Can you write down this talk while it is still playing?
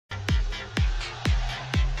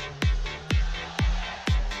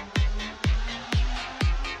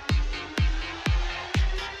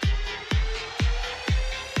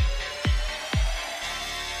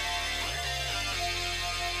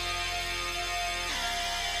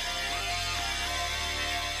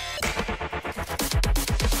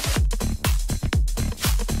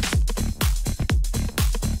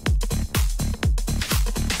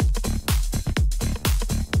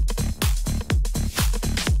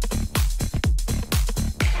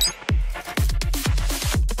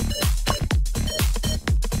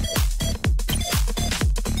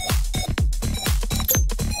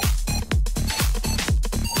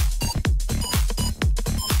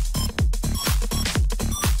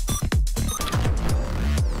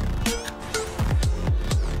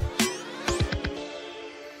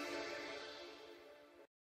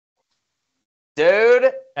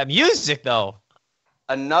Dude. That music, though.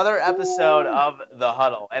 Another episode of The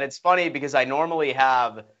Huddle. And it's funny because I normally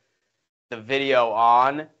have the video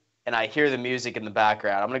on and I hear the music in the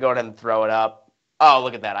background. I'm going to go ahead and throw it up. Oh,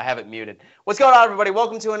 look at that. I have it muted. What's going on, everybody?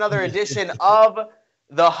 Welcome to another edition of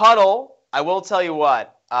The Huddle. I will tell you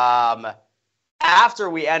what. After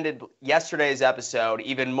we ended yesterday's episode,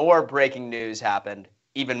 even more breaking news happened.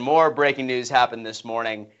 Even more breaking news happened this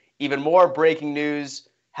morning. Even more breaking news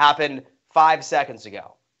happened 5 seconds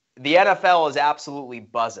ago. The NFL is absolutely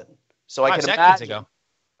buzzing. So I can imagine. 5 seconds ago.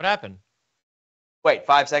 What happened? Wait,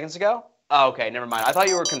 5 seconds ago? Oh, okay, never mind. I thought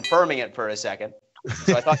you were confirming it for a second.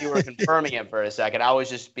 So I thought you were confirming it for a second. I was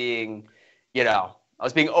just being, I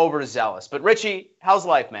was being overzealous. But Richie, how's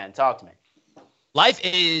life, man? Talk to me. Life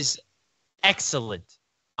is excellent.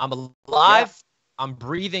 I'm alive. Yeah. I'm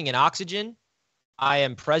breathing in oxygen. I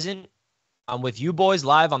am present. I'm with you boys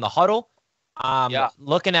live on The Huddle.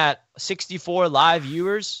 Looking at 64 live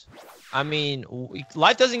viewers. I mean,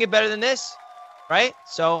 life doesn't get better than this, right?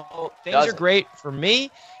 So things are great for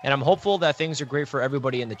me, and I'm hopeful that things are great for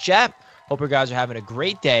everybody in the chat. Hope you guys are having a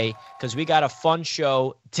great day because we got a fun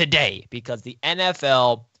show today because the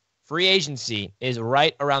NFL free agency is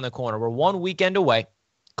right around the corner. We're 1 weekend away, a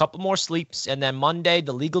couple more sleeps, and then Monday,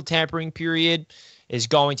 the legal tampering period is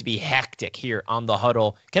going to be hectic here on The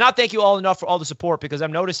Huddle. Cannot thank you all enough for all the support because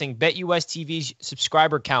I'm noticing BetUS TV's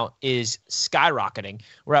subscriber count is skyrocketing.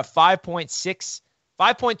 We're at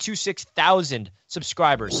 5.26 thousand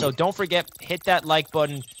subscribers. So don't forget, hit that like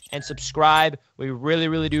button and subscribe. We really,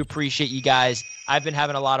 really do appreciate you guys. I've been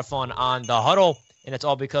having a lot of fun on The Huddle, and it's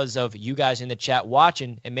all because of you guys in the chat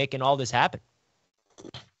watching and making all this happen.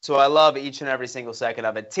 So I love each and every single second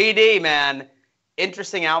of it. TD, man,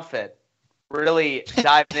 interesting outfit. Really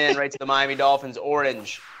diving in right to the Miami Dolphins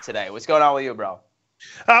orange today. What's going on with you, bro?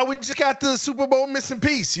 We just got the Super Bowl missing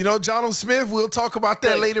piece. Jonathan Smith. We'll talk about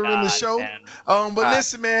that later in the show.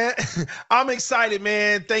 Listen, man, I'm excited,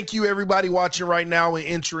 man. Thank you, everybody watching right now and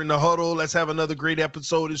entering The Huddle. Let's have another great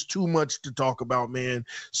episode. It's too much to talk about, man.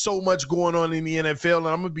 So much going on in the NFL, and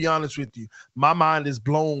I'm going to be honest with you. My mind is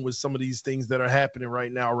blown with some of these things that are happening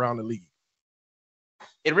right now around the league.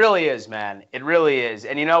 It really is, man. It really is.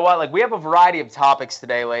 And you know what? We have a variety of topics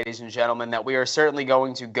today, ladies and gentlemen, that we are certainly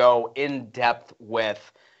going to go in depth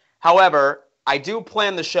with. However, I do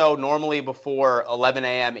plan the show normally before 11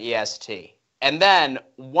 a.m. EST. And then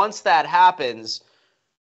once that happens,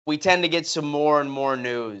 we tend to get some more and more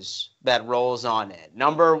news that rolls on it.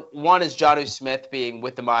 Number one is Jonnu Smith being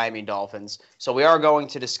with the Miami Dolphins. So we are going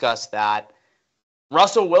to discuss that.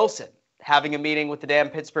 Russell Wilson having a meeting with the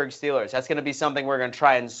damn Pittsburgh Steelers. That's going to be something we're going to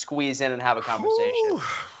try and squeeze in and have a conversation.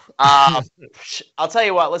 I'll tell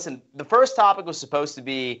you what, listen, the first topic was supposed to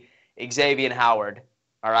be Xavier Howard,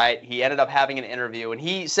 all right? He ended up having an interview, and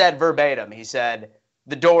he said verbatim, he said,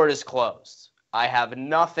 the door is closed. I have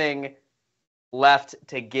nothing left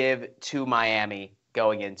to give to Miami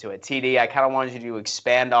going into it. TD, I kind of wanted you to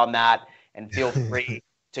expand on that and feel free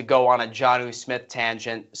to go on a Jonnu Smith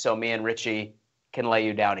tangent so me and Richie can lay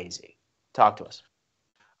you down easy. Talk to us.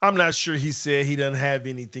 I'm not sure he said he doesn't have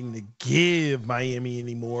anything to give Miami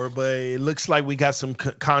anymore, but it looks like we got some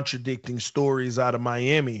contradicting stories out of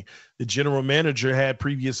Miami. The general manager had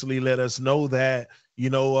previously let us know that,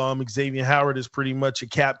 Xavier Howard is pretty much a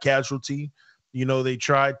cap casualty. They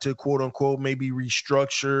tried to, quote unquote, maybe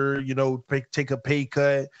restructure, take a pay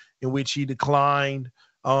cut, in which he declined.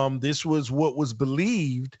 This was what was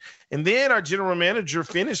believed. And then our general manager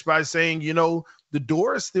finished by saying, the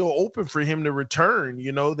door is still open for him to return.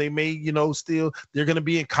 They may, they're going to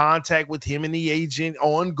be in contact with him and the agent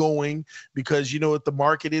ongoing because, if the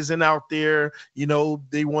market isn't out there,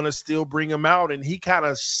 they want to still bring him out. And he kind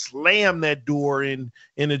of slammed that door in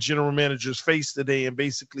the general manager's face today and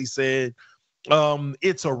basically said,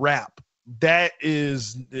 it's a wrap. There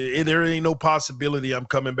ain't no possibility I'm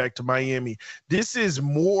coming back to Miami. This is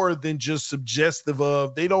more than just suggestive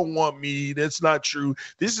of they don't want me. That's not true.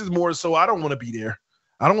 This is more so I don't want to be there.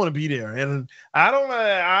 I don't want to be there. And I don't,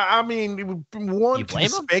 I mean, one can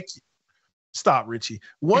speculate. Stop, Richie.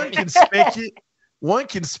 One can speculate. One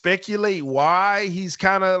can speculate why he's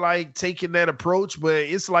kind of like taking that approach, but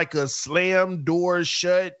it's like a slam door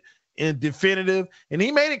shut and definitive. And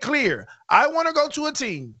he made it clear. I want to go to a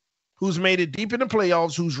team who's made it deep in the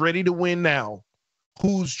playoffs, who's ready to win now,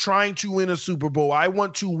 who's trying to win a Super Bowl. I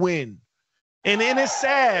want to win. And then it's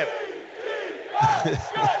sad.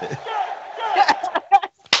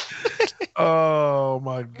 Oh,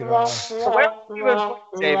 my God.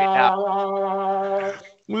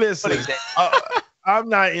 Listen, I'm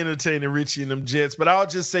not entertaining Richie and them Jets, but I'll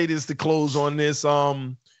just say this to close on this.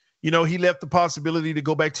 He left the possibility to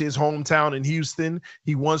go back to his hometown in Houston.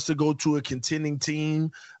 He wants to go to a contending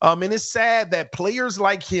team. And it's sad that players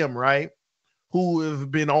like him, right, who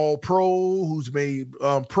have been all pro, who's made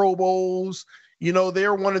Pro Bowls,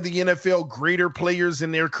 they're one of the NFL greater players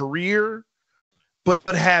in their career, but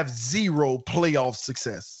have zero playoff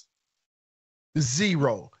success.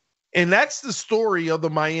 Zero. And that's the story of the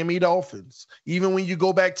Miami Dolphins. Even when you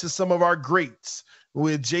go back to some of our greats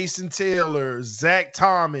with Jason Taylor, Zach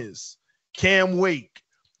Thomas, Cam Wake,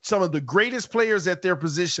 some of the greatest players at their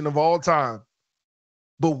position of all time.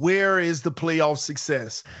 But where is the playoff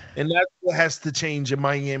success? And that's what has to change in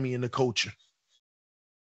Miami in the culture.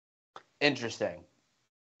 Interesting.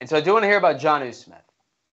 And so I do want to hear about Jonnu Smith,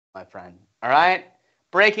 my friend. All right?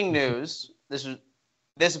 Breaking news.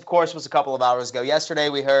 This, of course, was a couple of hours ago. Yesterday,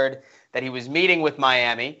 we heard that he was meeting with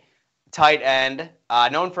Miami, tight end,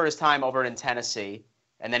 known for his time over in Tennessee.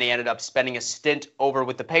 And then he ended up spending a stint over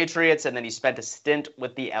with the Patriots, and then he spent a stint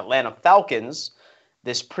with the Atlanta Falcons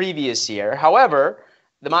this previous year. However,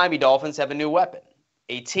 the Miami Dolphins have a new weapon,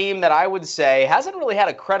 a team that I would say hasn't really had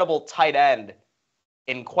a credible tight end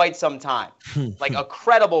in quite some time. Like a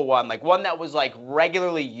credible one, like one that was like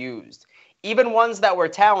regularly used. Even ones that were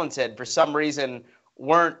talented for some reason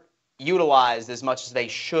weren't utilized as much as they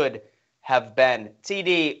should have been.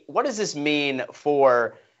 TD, what does this mean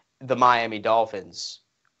for the Miami Dolphins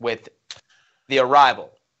with the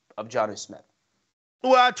arrival of Jonnu Smith?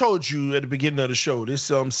 Well, I told you at the beginning of the show,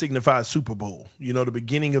 this signifies Super Bowl. The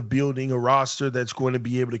beginning of building a roster that's going to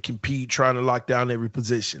be able to compete, trying to lock down every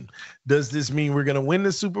position. Does this mean we're going to win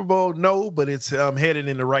the Super Bowl? No, but it's headed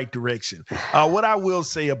in the right direction. What I will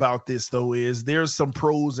say about this, though, is there's some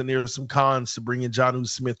pros and there's some cons to bringing Jonnu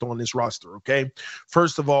Smith on this roster, okay?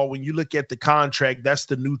 First of all, when you look at the contract, that's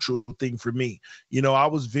the neutral thing for me. I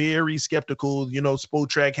was very skeptical.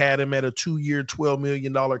 Spotrac had him at a 2-year, $12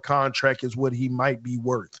 million contract is what he might be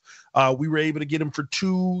worth. We were able to get him for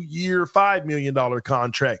 2-year, $5 million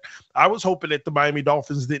contract. I was hoping that the Miami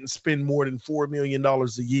Dolphins didn't spend more than $4 million a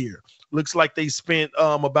year. Looks like they spent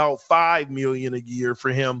about $5 million a year for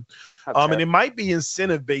him. And it might be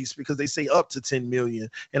incentive based because they say up to $10 million.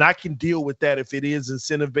 And I can deal with that if it is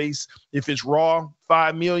incentive based. If it's raw,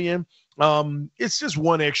 $5 million. It's just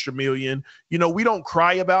 $1 extra million. We don't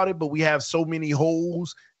cry about it, but we have so many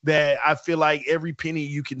holes that I feel like every penny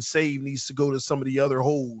you can save needs to go to some of the other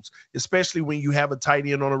holes, especially when you have a tight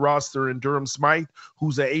end on a roster in Durham Smythe,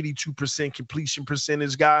 who's an 82% completion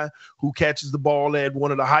percentage guy who catches the ball at one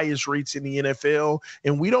of the highest rates in the NFL.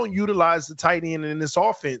 And we don't utilize the tight end in this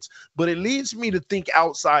offense, but it leads me to think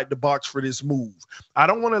outside the box for this move. I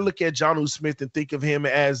don't want to look at Jonnu Smith and think of him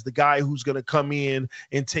as the guy who's going to come in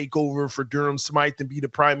and take over for Durham Smythe and be the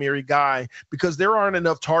primary guy, because there aren't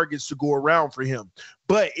enough targets to go around for him.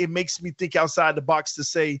 But it makes me think outside the box to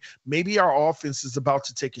say maybe our offense is about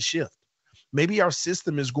to take a shift. Maybe our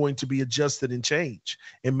system is going to be adjusted and change.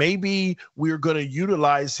 And maybe we're going to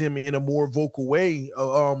utilize him in a more vocal way,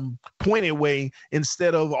 pointed way,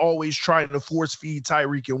 instead of always trying to force feed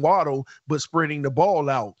Tyreek and Waddle, but spreading the ball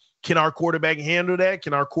out. Can our quarterback handle that?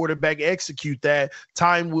 Can our quarterback execute that?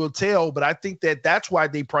 Time will tell. But I think that that's why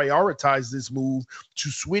they prioritize this move, to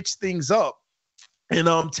switch things up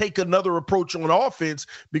and take another approach on offense,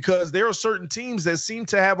 because there are certain teams that seem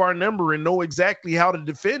to have our number and know exactly how to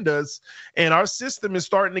defend us. And our system is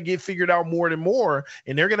starting to get figured out more and more,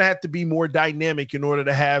 and they're going to have to be more dynamic in order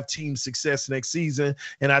to have team success next season.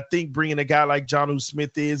 And I think bringing a guy like Jonnu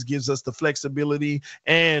Smith gives us the flexibility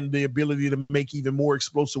and the ability to make even more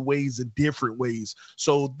explosive ways in different ways.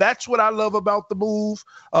 So that's what I love about the move.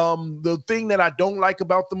 The thing that I don't like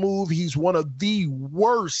about the move, he's one of the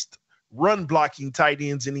worst run blocking tight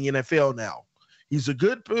ends in the NFL now. He's a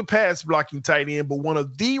good pass blocking tight end, but one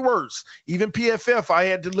of the worst. Even PFF, I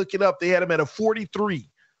had to look it up. They had him at a 43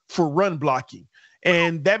 for run blocking.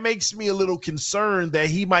 And that makes me a little concerned that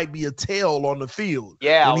he might be a tail on the field.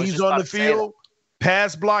 Yeah, when he's on the field,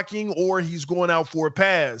 pass blocking, or he's going out for a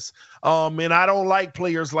pass. And I don't like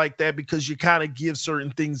players like that, because you kind of give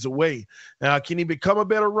certain things away. Now, can he become a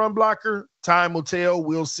better run blocker? Time will tell.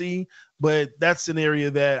 We'll see. But that's an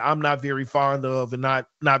area that I'm not very fond of and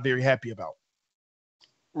not very happy about.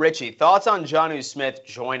 Richie, thoughts on Jonnu Smith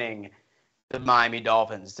joining the Miami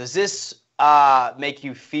Dolphins? Does this make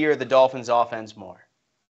you fear the Dolphins offense more?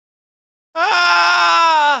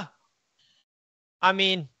 I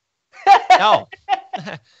mean, no.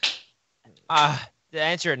 To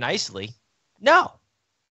answer it nicely, no.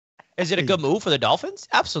 Is it a good move for the Dolphins?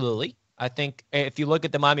 Absolutely. I think if you look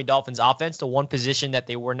at the Miami Dolphins offense, the one position that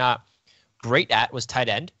they were not great at was tight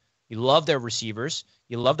end. You love their receivers.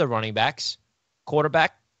 You love their running backs,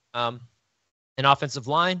 quarterback, and offensive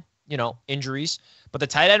line. injuries. But the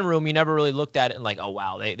tight end room, you never really looked at it and like, oh,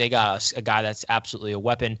 wow, they got a guy that's absolutely a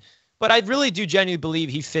weapon. But I really do genuinely believe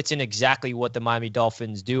he fits in exactly what the Miami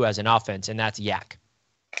Dolphins do as an offense, and that's yak.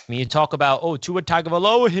 I mean, you talk about, Tua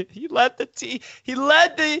Tagovailoa, he led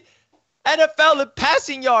the NFL in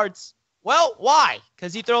passing yards. Well, why?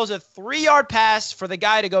 Because he throws a 3-yard pass for the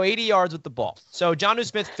guy to go 80 yards with the ball. So Jonnu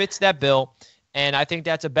Smith fits that bill, and I think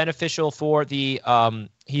that's a beneficial for the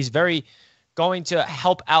he's very going to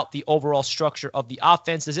help out the overall structure of the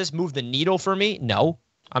offense. Does this move the needle for me? No.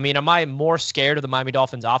 I mean, am I more scared of the Miami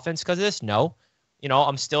Dolphins offense because of this? No.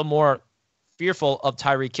 I'm still more fearful of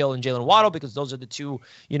Tyreek Hill and Jalen Waddle because those are the two,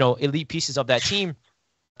 elite pieces of that team.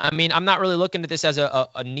 I mean, I'm not really looking at this as a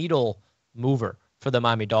needle mover for the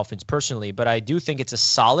Miami Dolphins personally, but I do think it's a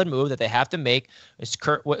solid move that they have to make. It's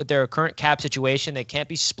their current cap situation. They can't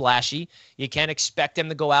be splashy. You can't expect them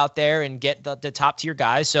to go out there and get the top tier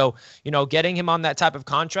guys. So, getting him on that type of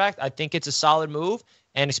contract, I think it's a solid move,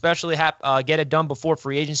 and especially get it done before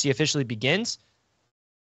free agency officially begins.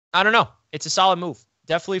 I don't know. It's a solid move.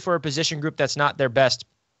 Definitely for a position group that's not their best.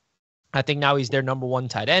 I think now he's their number one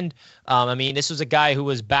tight end. I mean, this was a guy who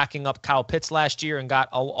was backing up Kyle Pitts last year and got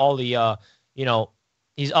all the,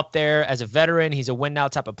 he's up there as a veteran. He's a win now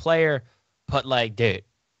type of player. But, like, dude,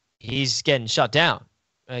 he's getting shut down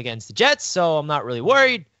against the Jets, so I'm not really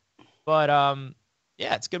worried. But,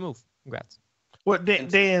 yeah, it's a good move. Congrats. Well,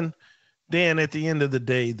 Dan, at the end of the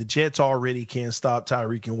day, the Jets already can't stop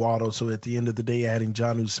Tyreek and Waddle. So at the end of the day, adding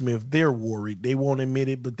Jonnu Smith, they're worried. They won't admit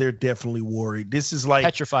it, but they're definitely worried. This is like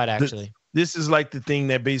petrified, actually. This is like the thing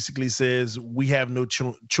that basically says we have no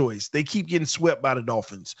choice. They keep getting swept by the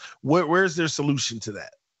Dolphins. Where's their solution to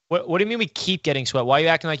that? What do you mean we keep getting swept? Why are you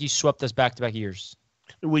acting like you swept us back-to-back years?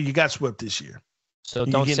 Well, you got swept this year. So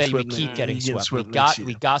don't say we keep getting swept.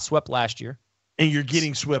 We got swept last year. And you're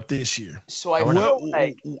getting swept this year.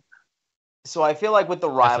 So I feel like with the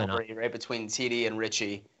rivalry, right, between TD and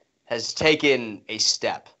Richie has taken a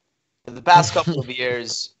step. For the past couple of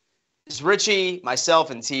years, Richie, myself,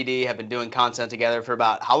 and TD have been doing content together for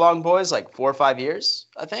about how long, boys? Like 4 or 5 years,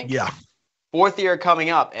 I think? Yeah. 4th year coming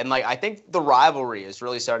up. And, I think the rivalry is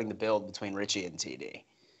really starting to build between Richie and TD.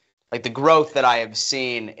 The growth that I have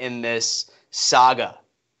seen in this saga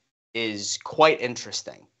is quite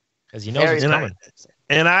interesting. Because it's coming.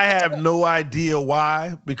 And I have no idea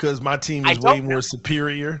why, because my team is way more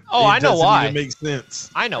superior. Oh, I know why. It makes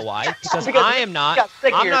sense. I know why. Because I'm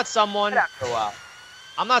not someone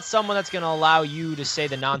that's going to allow you to say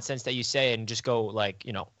the nonsense that you say and just go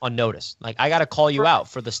unnoticed. I got to call you out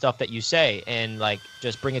for the stuff that you say and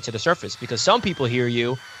just bring it to the surface, because some people hear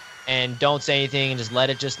you and don't say anything and just let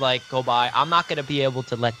it go by. I'm not going to be able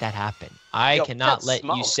to let that happen. I cannot let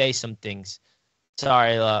you say some things.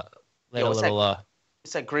 Sorry,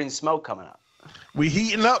 it's like green smoke coming up. We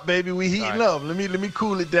heating up, baby. We heating up. Let me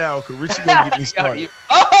cool it down, because Richie gonna get me started.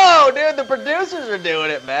 Oh, dude, the producers are doing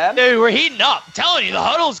it, man. Dude, we're heating up. I'm telling you, the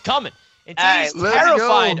huddle's coming. And TD's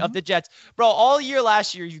terrified of the Jets. Bro, all year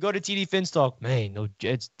last year, you go to TD Phins talk, man, no,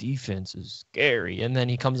 Jets defense is scary. And then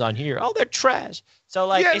he comes on here, they're trash. So,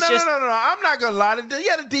 no. I'm not going to lie.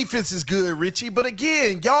 The defense is good, Richie. But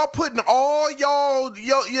again, y'all putting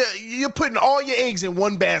you're putting all your eggs in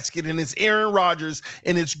one basket, and it's Aaron Rodgers,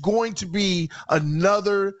 and it's going to be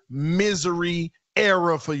another misery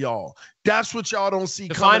era for y'all. That's what y'all don't see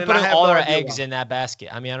coming. Putting all their eggs in that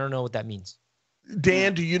basket. I mean, I don't know what that means.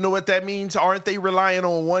 Dan, do you know what that means? Aren't they relying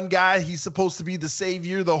on one guy? He's supposed to be the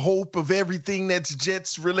savior, the hope of everything that's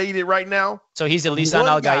Jets related right now. So he's Elisan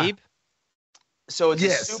Al-Gaib? So it's a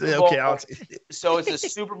Super Bowl. Okay, so it's a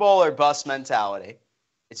Super Bowl or bust mentality.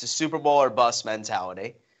 It's a Super Bowl or bust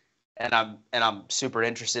mentality. And I'm super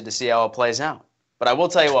interested to see how it plays out. But I will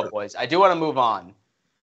tell you what, boys, I do want to move on,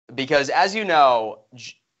 because as you know,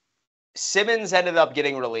 Simmons ended up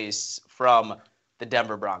getting released from the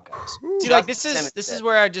Denver Broncos. Dude, this is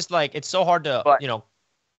where I just it's so hard to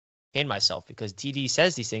contain myself, because TD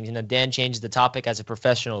says these things and then Dan changes the topic as a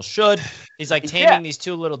professional should. He's taming these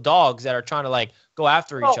two little dogs that are trying to go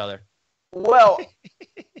after each other. Well,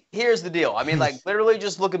 here's the deal. I mean, literally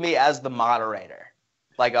just look at me as the moderator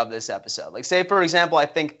of this episode. Say, for example, I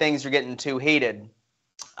think things are getting too heated,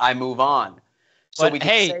 I move on. So we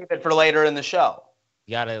can save it for later in the show.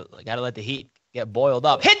 You gotta let the heat get boiled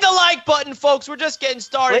up. Hit the like button, folks. We're just getting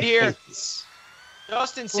started here.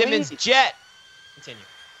 Justin Simmons, Jet. Continue.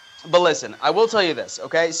 But listen, I will tell you this,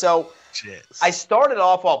 okay? So I started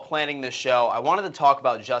off while planning this show. I wanted to talk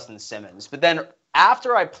about Justin Simmons. But then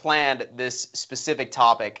after I planned this specific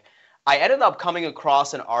topic, I ended up coming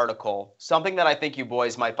across an article, something that I think you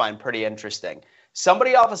boys might find pretty interesting.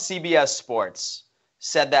 Somebody off of CBS Sports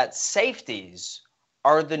said that safeties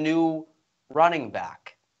are the new running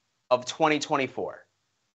back of 2024.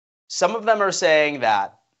 Some of them are saying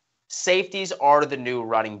that safeties are the new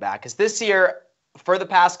running back. Because this year, for the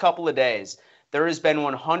past couple of days, there has been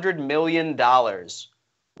 $100 million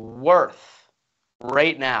worth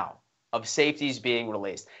right now of safeties being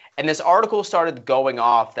released. And this article started going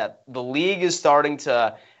off that the league is starting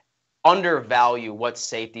to undervalue what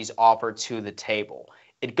safeties offer to the table.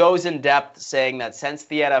 It goes in depth saying that since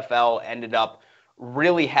the NFL ended up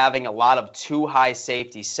really having a lot of too high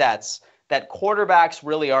safety sets, that quarterbacks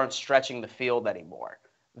really aren't stretching the field anymore.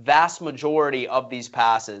 Vast majority of these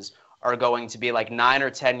passes are going to be like 9 or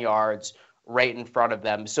 10 yards right in front of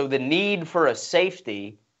them. So the need for a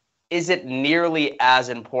safety isn't nearly as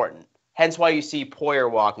important. Hence why you see Poyer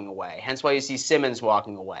walking away. Hence why you see Simmons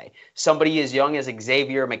walking away. Somebody as young as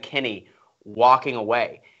Xavier McKinney walking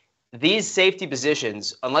away. These safety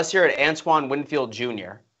positions, unless you're at Antoine Winfield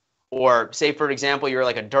Jr., or say, for example, you're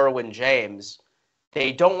like a Derwin James,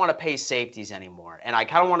 they don't want to pay safeties anymore. And I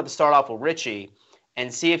kind of wanted to start off with Richie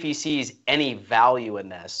and see if he sees any value in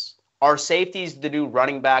this. Are safeties the new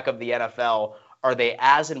running back of the NFL? Are they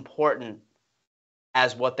as important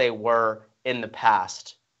as what they were in the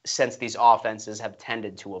past since these offenses have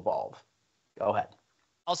tended to evolve? Go ahead.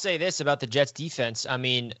 I'll say this about the Jets defense. I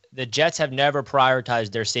mean, the Jets have never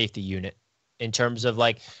prioritized their safety unit in terms of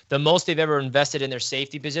like the most they've ever invested in their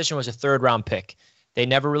safety position was a 3rd-round pick. They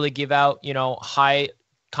never really give out, high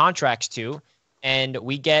contracts to. And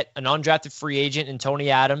we get an undrafted free agent in Tony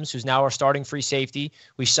Adams, who's now our starting free safety.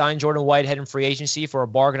 We signed Jordan Whitehead in free agency for a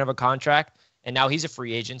bargain of a contract, and now he's a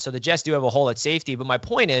free agent. So the Jets do have a hole at safety. But my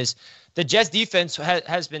point is the Jets defense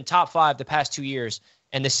has been top 5 the past 2 years,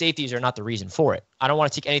 and the safeties are not the reason for it. I don't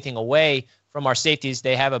want to take anything away from our safeties.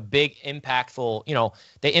 They have a big impactful,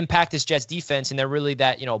 they impact this Jets defense, and they're really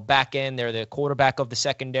that, back end. They're the quarterback of the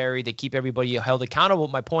secondary. They keep everybody held accountable.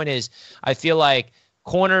 My point is I feel like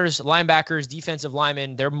corners, linebackers, defensive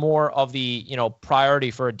linemen, they're more of the,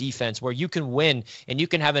 priority for a defense where you can win and you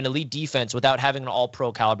can have an elite defense without having an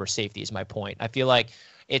all-pro caliber safety is my point. I feel like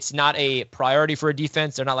it's not a priority for a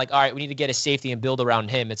defense. They're not like, all right, we need to get a safety and build around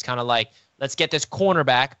him. It's kind of like, let's get this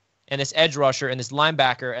cornerback and this edge rusher and this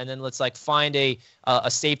linebacker, and then let's like find a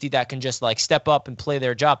safety that can just like step up and play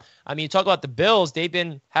their job. I mean, you talk about the Bills, they've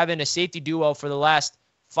been having a safety duo for the last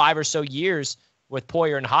 5 or so years with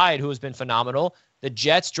Poyer and Hyde, who has been phenomenal. The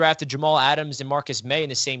Jets drafted Jamal Adams and Marcus May in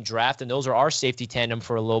the same draft, and those are our safety tandem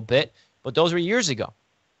for a little bit, but those were years ago.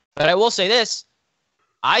 But I will say this,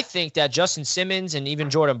 I think that Justin Simmons and even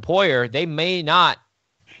Jordan Poyer, they may not,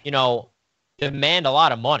 demand a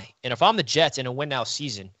lot of money. And if I'm the Jets in a win-now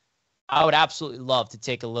season, I would absolutely love to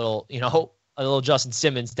take a little Justin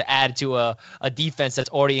Simmons to add to a defense that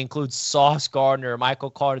already includes Sauce Gardner, Michael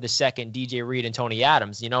Carter II, DJ Reed, and Tony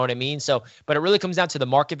Adams. You know what I mean? So, but it really comes down to the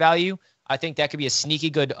market value. I think that could be a sneaky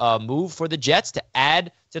good move for the Jets to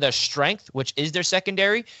add to their strength, which is their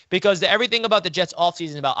secondary, because everything about the Jets offseason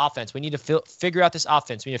is about offense. We need to figure out this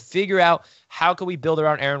offense. We need to figure out how can we build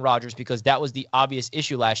around Aaron Rodgers, because that was the obvious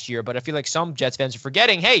issue last year. But I feel like some Jets fans are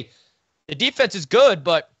forgetting, hey, the defense is good,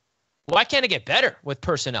 but why can't it get better with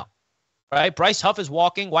personnel, right? Bryce Huff is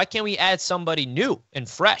walking. Why can't we add somebody new and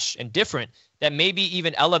fresh and different that maybe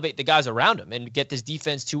even elevate the guys around him and get this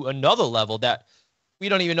defense to another level that we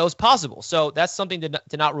don't even know is possible? So that's something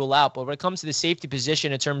to not rule out. But when it comes to the safety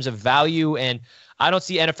position in terms of value, and I don't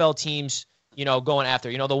see NFL teams, going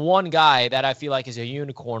after, the one guy that I feel like is a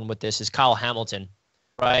unicorn with this is Kyle Hamilton,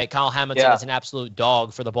 right? Kyle Hamilton is an absolute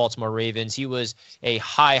dog for the Baltimore Ravens. He was a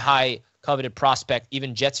high coveted prospect.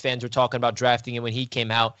 Even Jets fans were talking about drafting him when he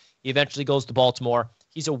came out. He eventually goes to Baltimore.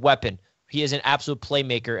 He's a weapon. He is an absolute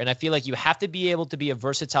playmaker. And I feel like you have to be able to be a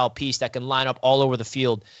versatile piece that can line up all over the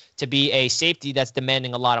field to be a safety that's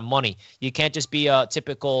demanding a lot of money. You can't just be a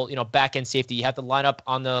typical, back-end safety. You have to line up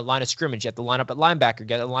on the line of scrimmage. You have to line up at linebacker.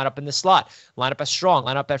 You have to line up in the slot, line up at strong,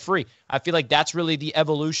 line up at free. I feel like that's really the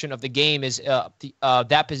evolution of the game is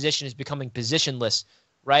that position is becoming positionless.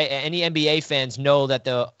 Right? Any NBA fans know that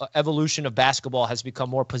the evolution of basketball has become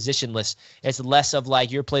more positionless. It's less of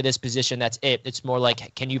like, you play this position, that's it. It's more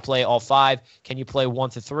like, can you play all 5? Can you play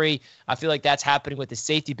 1 to 3? I feel like that's happening with the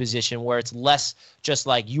safety position, where it's less just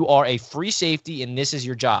like you are a free safety and this is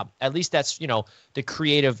your job. At least that's, the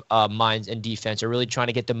creative minds and defense are really trying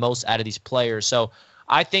to get the most out of these players. So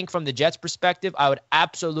I think from the Jets' perspective, I would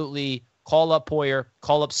absolutely call up Poyer,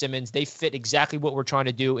 call up Simmons. They fit exactly what we're trying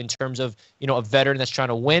to do in terms of, a veteran that's trying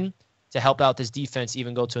to win to help out this defense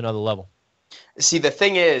even go to another level. See, the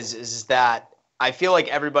thing is that I feel like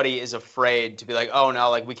everybody is afraid to be like, oh,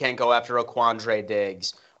 no, like we can't go after a Quandre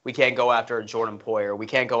Diggs. We can't go after a Jordan Poyer. We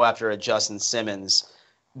can't go after a Justin Simmons.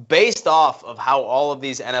 based off of how all of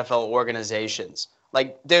these NFL organizations,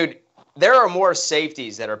 like, dude, there are more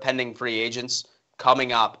safeties that are pending free agents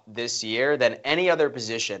coming up this year than any other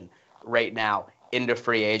position right now into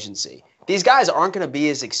free agency. These guys aren't going to be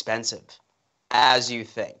as expensive as you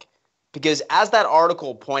think. Because as that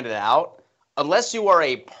article pointed out, unless you are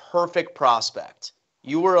a perfect prospect,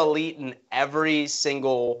 you are elite in every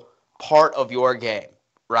single part of your game,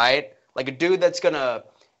 right? Like a dude that's going to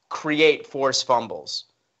create forced fumbles,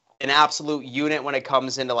 an absolute unit when it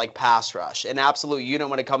comes into like pass rush, an absolute unit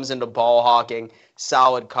when it comes into ball hawking,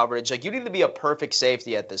 solid coverage. Like you need to be a perfect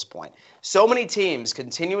safety at this point. So many teams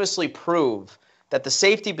continuously prove that the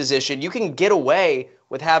safety position, you can get away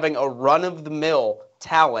with having a run-of-the-mill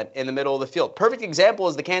talent in the middle of the field. Perfect example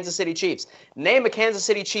is the Kansas City Chiefs. Name a Kansas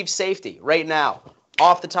City Chiefs safety right now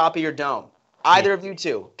off the top of your dome. Either of you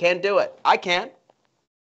two can't do it. I can't.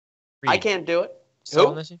 I can't do it.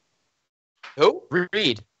 Who?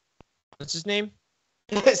 Reed. What's his name?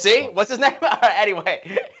 See? What's his name? All right,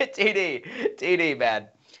 anyway, TD, man.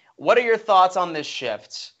 What are your thoughts on this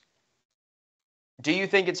shift? Do you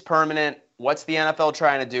think it's permanent? What's the NFL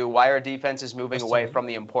trying to do? Why are defenses moving away from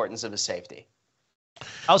the importance of a safety?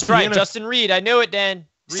 I was right. Justin Reed. I knew it, Dan.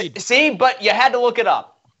 Reed. See, but you had to look it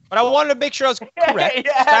up. But I wanted to make sure I was correct.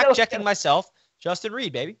 Fact-checking myself. Justin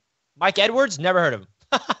Reed, baby. Mike Edwards, never heard of him.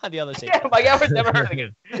 The other safety. Yeah, Mike Edwards, never heard of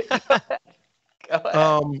him.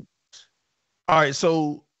 All right,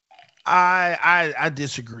 so I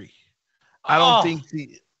disagree. I don't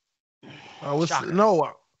think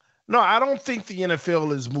I don't think the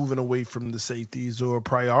NFL is moving away from the safeties or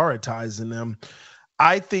prioritizing them.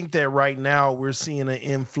 I think that right now we're seeing an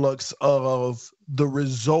influx of the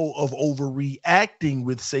result of overreacting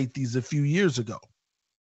with safeties a few years ago.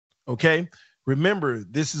 Okay? Remember,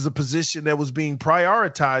 this is a position that was being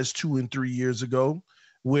prioritized 2 and 3 years ago,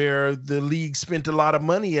 where the league spent a lot of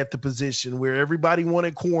money at the position, where everybody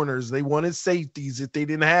wanted corners. They wanted safeties. If they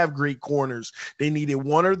didn't have great corners, they needed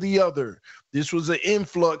one or the other. This was an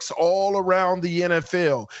influx all around the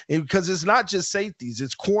NFL. And because it's not just safeties,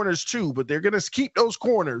 it's corners too, but they're going to keep those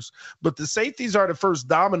corners. But the safeties are the first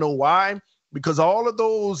domino. Why? Because all of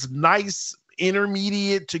those nice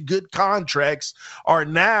intermediate to good contracts are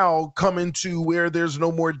now coming to where there's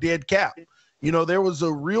no more dead cap. You know, there was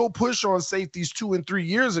a real push on safeties 2 and 3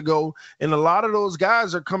 years ago, and a lot of those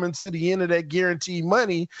guys are coming to the end of that guaranteed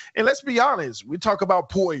money. And let's be honest, we talk about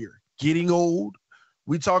Poyer getting old.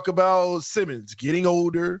 We talk about Simmons getting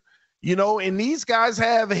older, you know, and these guys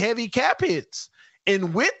have heavy cap hits.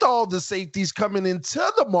 And with all the safeties coming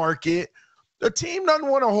into the market, the team doesn't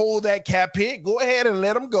want to hold that cap hit. Go ahead and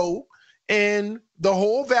let them go. And the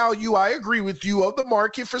whole value, I agree with you, of the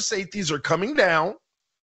market for safeties are coming down.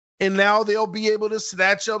 And now they'll be able to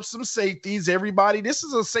snatch up some safeties. Everybody, this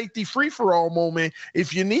is a safety free-for-all moment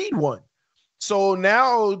if you need one. So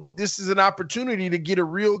now this is an opportunity to get a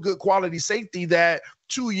real good quality safety that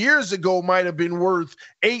 2 years ago might have been worth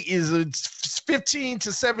 15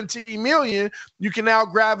 to 17 million. You can now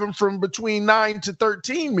grab them from between 9 to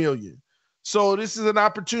 13 million. So this is an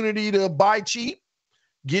opportunity to buy cheap,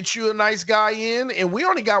 get you a nice guy in, and we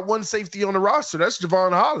only got one safety on the roster. That's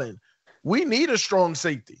Javon Holland. We need a strong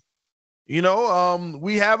safety. You know,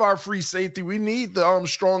 we have our free safety. We need the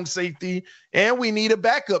strong safety, and we need a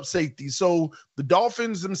backup safety. So the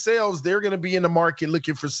Dolphins themselves, they're going to be in the market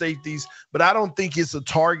looking for safeties, but I don't think it's a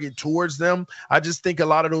target towards them. I just think a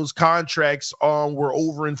lot of those contracts were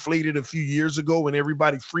overinflated a few years ago when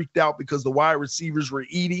everybody freaked out because the wide receivers were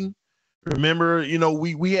eating. Remember, you know,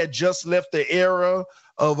 we had just left the era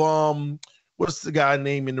of what's the guy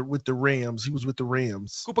name with the Rams? He was with the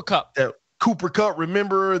Rams. Cooper Kupp. Cooper Kupp,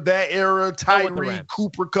 remember that era, Tyree,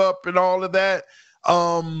 Cooper Kupp, and all of that.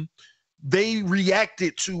 They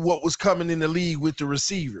reacted to what was coming in the league with the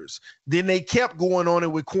receivers. Then they kept going on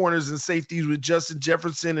it with corners and safeties with Justin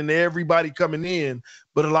Jefferson and everybody coming in.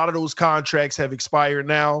 But a lot of those contracts have expired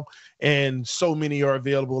now, and so many are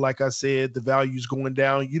available. Like I said, the value's going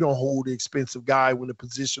down. You don't hold the expensive guy when the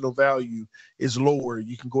positional value is lower.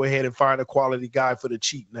 You can go ahead and find a quality guy for the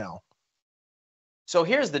cheap now. So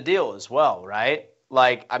here's the deal as well, right?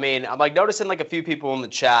 Like, I mean, I'm like noticing like a few people in the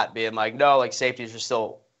chat being like, no, like safeties are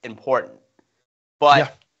still important. But yeah.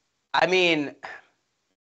 I mean,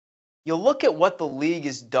 you look at what the league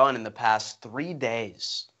has done in the past 3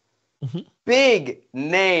 days. Mm-hmm. Big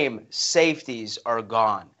name safeties are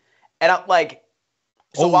gone. And I'm like,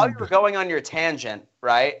 so while you were going on your tangent,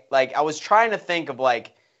 right? Like I was trying to think of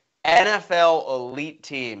like NFL elite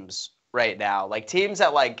teams right now, like teams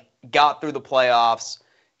that like got through the playoffs,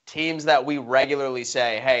 teams that we regularly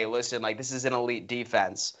say, hey, listen, like this is an elite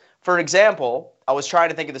defense. For example, I was trying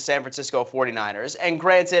to think of the San Francisco 49ers, and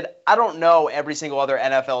granted, I don't know every single other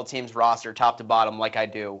NFL team's roster top to bottom like I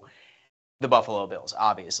do the Buffalo Bills,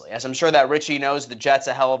 obviously. As I'm sure that Richie knows, the Jets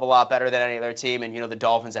a hell of a lot better than any other team, and the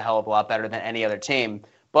Dolphins a hell of a lot better than any other team.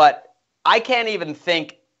 But I can't even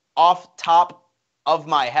think off top of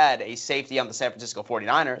my head a safety on the San Francisco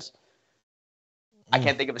 49ers. I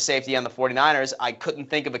can't think of a safety on the 49ers. I couldn't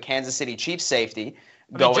think of a Kansas City Chiefs safety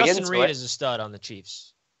going into it. Justin Reed is a stud on the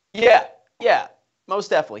Chiefs. Yeah, most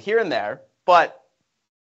definitely, here and there. But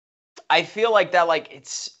I feel like that,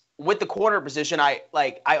 it's with the corner position, I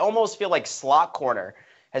almost feel like slot corner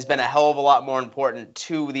has been a hell of a lot more important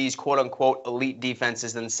to these quote-unquote elite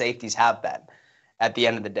defenses than safeties have been at the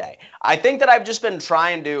end of the day. I think that I've just been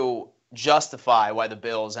trying to justify why the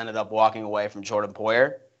Bills ended up walking away from Jordan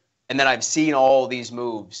Poyer. And then I've seen all these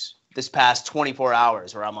moves this past 24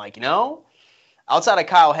 hours where I'm like, outside of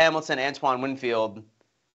Kyle Hamilton, Antoine Winfield,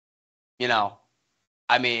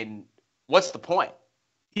 what's the point?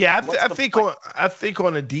 Yeah, I think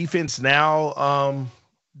on the defense now,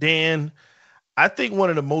 Dan, I think one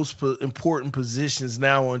of the most important positions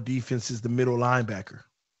now on defense is the middle linebacker.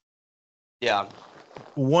 Yeah.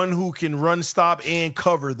 One who can run, stop, and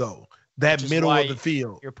cover, though. That middle of the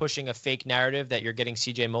field. You're pushing a fake narrative that you're getting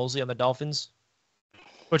C.J. Mosley on the Dolphins,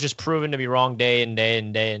 which is proven to be wrong day in, day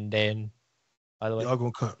in, day in, day in. By the way, y'all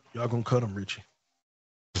gonna cut him, Richie.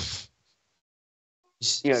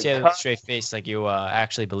 Say it with a straight face like you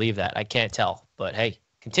actually believe that. I can't tell, but hey,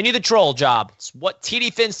 continue the troll job. It's what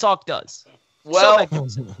TD Phins Talk does. Well,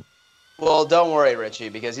 don't worry, Richie,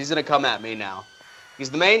 because he's gonna come at me now.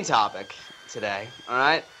 He's the main topic today. All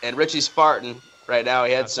right, and Richie's farting right now.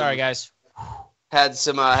 He had sorry, guys. Had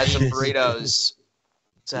some burritos.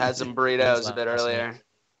 So had some burritos a bit earlier.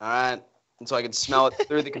 All right, and so I could smell it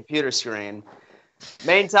through the computer screen.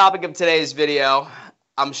 Main topic of today's video.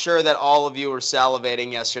 I'm sure that all of you were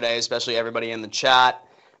salivating yesterday, especially everybody in the chat.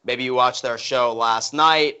 Maybe you watched our show last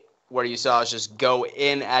night where you saw us just go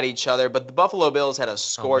in at each other. But the Buffalo Bills had a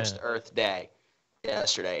scorched earth day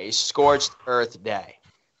yesterday, a scorched earth day.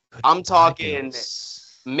 I'm talking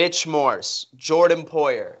Mitch Morse, Jordan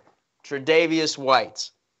Poyer, Tre'Davious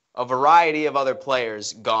White, a variety of other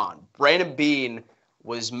players gone. Brandon Beane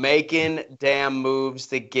was making damn moves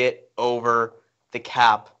to get over the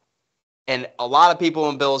cap. And a lot of people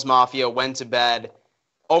in Bills Mafia went to bed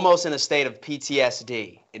almost in a state of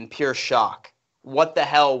PTSD, in pure shock. What the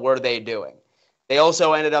hell were they doing? They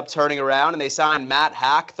also ended up turning around and they signed Matt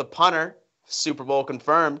Hack, the punter, Super Bowl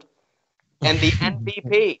confirmed, and the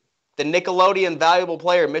MVP, the Nickelodeon valuable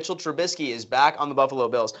player, Mitchell Trubisky, is back on the Buffalo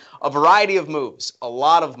Bills. A variety of moves, a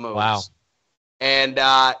lot of moves. Wow. And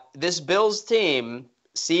this Bills team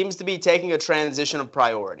seems to be taking a transition of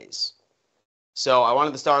priorities. So I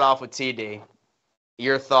wanted to start off with TD.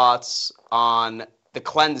 Your thoughts on the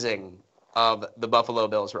cleansing of the Buffalo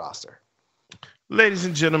Bills roster. Ladies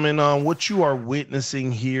and gentlemen, what you are witnessing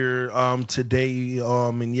here today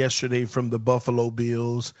and yesterday from the Buffalo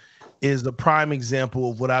Bills is the prime example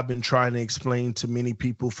of what I've been trying to explain to many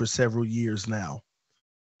people for several years now.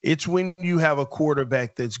 It's when you have a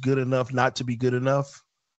quarterback that's good enough not to be good enough.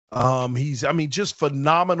 He's just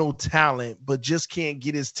phenomenal talent, but just can't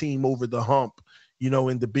get his team over the hump,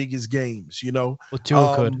 in the biggest games, Well,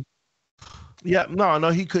 Tua could. Yeah, no,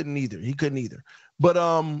 he couldn't either.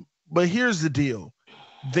 But here's the deal.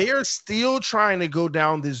 They're still trying to go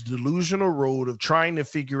down this delusional road of trying to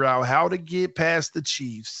figure out how to get past the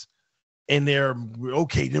Chiefs. And they're,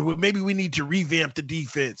 okay, maybe we need to revamp the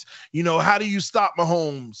defense. How do you stop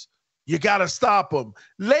Mahomes? You got to stop him.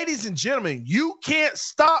 Ladies and gentlemen, you can't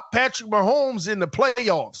stop Patrick Mahomes in the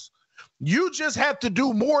playoffs. You just have to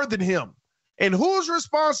do more than him. And who's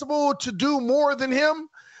responsible to do more than him?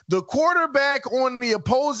 The quarterback on the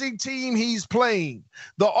opposing team he's playing.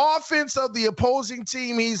 The offense of the opposing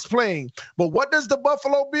team he's playing. But what does the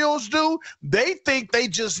Buffalo Bills do? They think they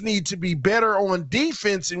just need to be better on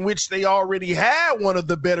defense, in which they already had one of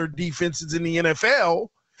the better defenses in the NFL.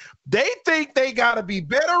 They think they got to be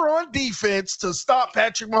better on defense to stop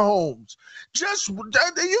Patrick Mahomes.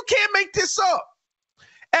 You can't make this up.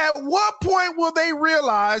 At what point will they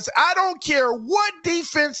realize, I don't care what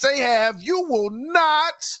defense they have, you will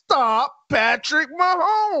not stop Patrick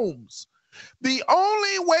Mahomes? The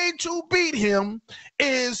only way to beat him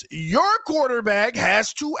is your quarterback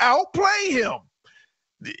has to outplay him.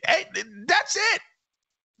 That's it.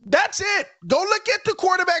 That's it. Go look at the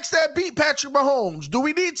quarterbacks that beat Patrick Mahomes. Do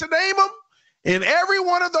we need to name them? In every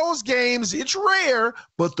one of those games, it's rare,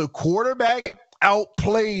 but the quarterback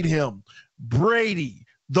outplayed him. Brady.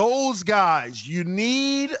 Those guys, you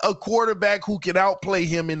need a quarterback who can outplay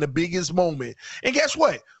him in the biggest moment. And guess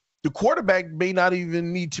what? The quarterback may not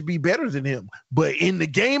even need to be better than him, but in the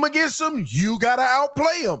game against him, you got to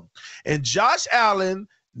outplay him. And Josh Allen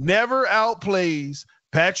never outplays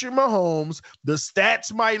Patrick Mahomes. The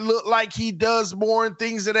stats might look like he does more and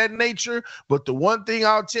things of that nature, but the one thing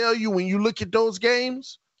I'll tell you, when you look at those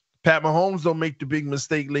games, Pat Mahomes don't make the big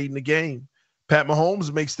mistake late in the game. Pat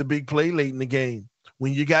Mahomes makes the big play late in the game.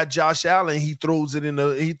 When you got Josh Allen, he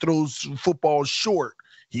throws football short.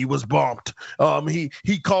 He was bumped.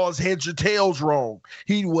 He calls heads or tails wrong.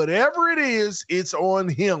 Whatever it is, it's on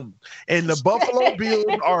him. And the Buffalo Bills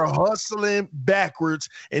are hustling backwards,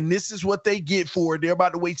 and this is what they get for it. They're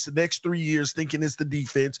about to waste the next 3 years thinking it's the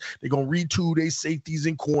defense. They're going to retool their safeties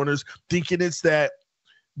and corners, thinking it's that.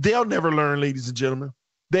 They'll never learn, ladies and gentlemen.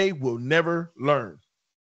 They will never learn.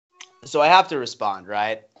 So I have to respond,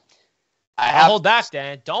 right? Hold back,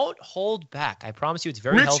 Dan. Don't hold back. I promise you it's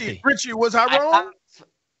very healthy. Richie, was I wrong?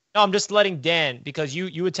 No, I'm just letting Dan, because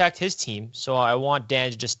you attacked his team, so I want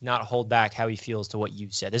Dan to just not hold back how he feels to what you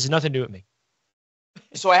said. This has nothing to do with me.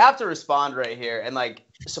 So I have to respond right here. And, like,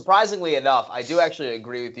 surprisingly enough, I do actually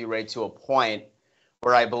agree with you, Ray, to a point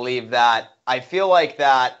where I believe that I feel like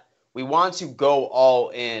that we want to go all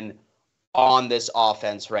in on this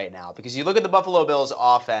offense right now. Because you look at the Buffalo Bills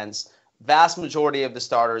offense, vast majority of the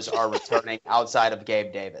starters are returning outside of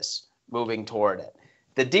Gabe Davis, moving toward it.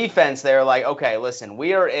 The defense, they're like, okay, listen,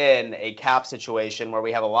 we are in a cap situation where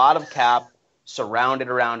we have a lot of cap surrounded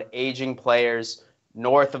around aging players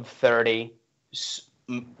north of 30.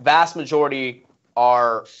 Vast majority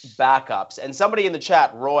are backups. And somebody in the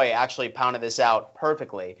chat, Roy, actually pounded this out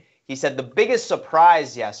perfectly. He said the biggest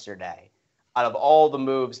surprise yesterday out of all the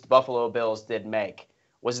moves the Buffalo Bills did make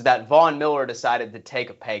was that Von Miller decided to take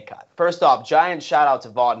a pay cut. First off, giant shout out to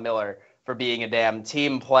Von Miller for being a damn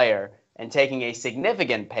team player and taking a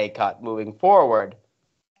significant pay cut moving forward,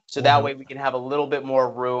 so that way we can have a little bit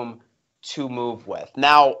more room to move with.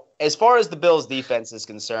 Now, as far as the Bills' defense is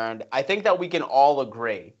concerned, I think that we can all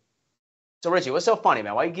agree. So, Richie, what's so funny,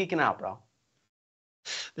 man? Why are you geeking out, bro?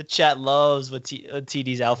 The chat loves what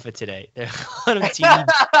TD's outfit today. They're calling him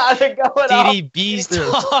TD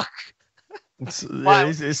Beanstalk.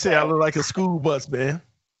 They say I look like a school bus, man.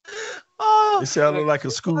 Oh, they say I look like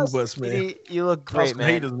a school bus, man. You look great, man.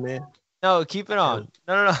 Haters, man. No, keep it on.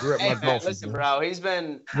 No. Hey, man, listen, bro. He's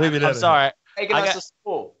been I'm sorry. Taking us to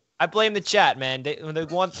school. I blame the chat, man.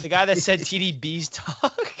 The guy that said TD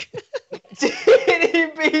Beanstalk.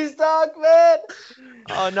 TD Beanstalk, man.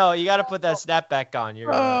 Oh no, you got to put that snapback on.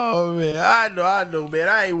 Man, I know, man.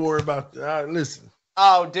 I ain't worried about that. Listen.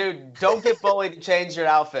 Oh, dude, don't get bullied to change your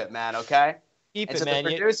outfit, man. Okay. Keep it, man.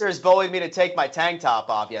 The producers bullied me to take my tank top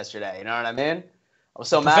off yesterday. You know what I mean? I was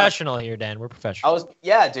so mad. Professional here, Dan. We're professional.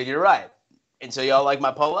 Yeah, dude, you're right. And so y'all like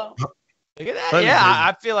my polo? Look at that. Yeah,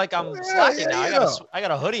 I feel like I'm slacking now. I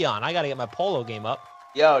got a hoodie on. I got to get my polo game up.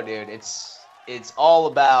 Yo, dude, it's all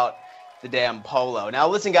about the damn polo. Now,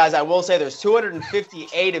 listen, guys, I will say there's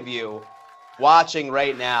 258 of you watching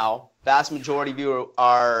right now. Vast majority of you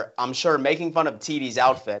are, I'm sure, making fun of TD's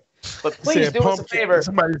outfit. But please do us a favor.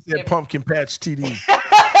 Somebody said pumpkin patch TD.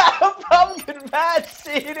 Pumpkin patch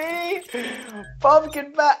TD.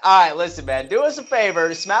 Pumpkin patch. All right, listen, man. Do us a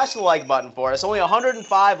favor. Smash the like button for us. Only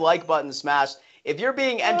 105 like buttons smashed. If you're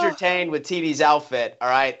being entertained with TD's outfit, all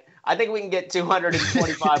right, I think we can get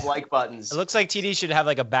 225 like buttons. It looks like TD should have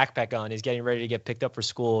like a backpack on. He's getting ready to get picked up for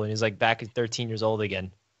school, and he's like back at 13 years old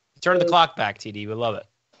again. Turn the clock back, TD. We love it.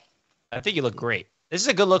 I think you look great. This is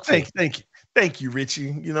a good look for you. Thank you,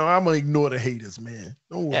 Richie. You know, I'm gonna ignore the haters, man.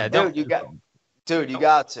 Don't worry. Yeah, dude, you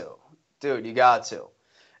got to.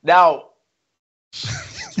 Now,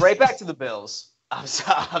 right back to the Bills. I'm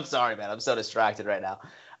sorry, man. I'm so distracted right now.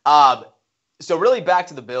 So really back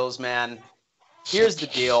to the Bills, man. Here's the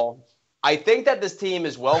deal. I think that this team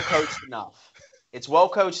is well coached enough. It's well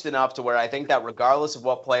coached enough to where I think that regardless of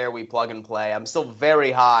what player we plug and play, I'm still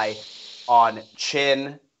very high on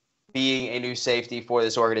Chin being a new safety for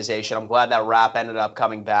this organization. I'm glad that Rapp ended up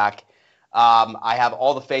coming back. I have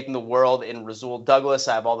all the faith in the world in Rasul Douglas.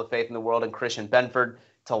 I have all the faith in the world in Christian Benford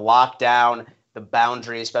to lock down the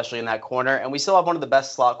boundary, especially in that corner. And we still have one of the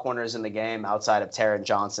best slot corners in the game outside of Taron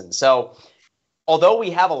Johnson. So although we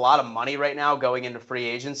have a lot of money right now going into free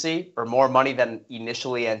agency, or more money than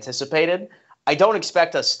initially anticipated, I don't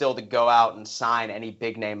expect us still to go out and sign any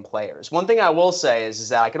big name players. One thing I will say is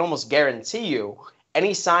that I can almost guarantee you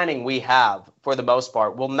any signing we have, for the most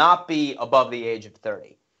part, will not be above the age of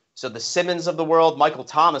 30. So the Simmons of the world, Michael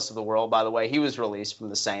Thomas of the world, by the way, he was released from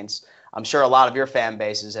the Saints. I'm sure a lot of your fan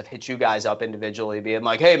bases have hit you guys up individually, being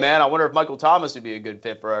like, hey, man, I wonder if Michael Thomas would be a good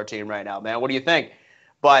fit for our team right now, man. What do you think?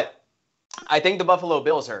 But I think the Buffalo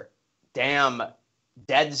Bills are damn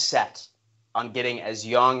dead set on getting as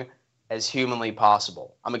young as humanly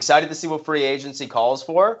possible. I'm excited to see what free agency calls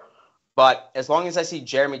for, but as long as I see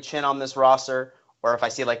Jeremy Chin on this roster, or if I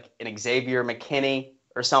see like an Xavier McKinney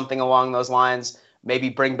or something along those lines, maybe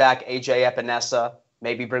bring back AJ Epinesa,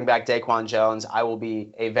 maybe bring back Daquan Jones, I will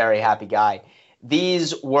be a very happy guy.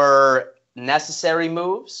 These were necessary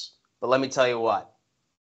moves, but let me tell you what.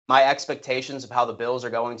 My expectations of how the Bills are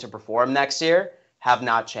going to perform next year have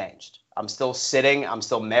not changed. I'm still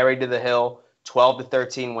married to the hill, 12 to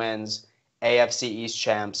 13 wins, AFC East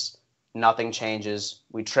champs. Nothing changes.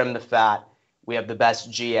 We trim the fat. We have the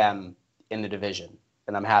best GM in the division,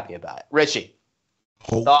 and I'm happy about it. Richie,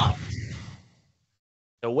 thought?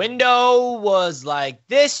 The window was like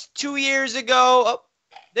this 2 years ago.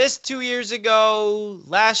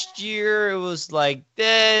 Last year it was like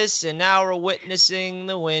this, and now we're witnessing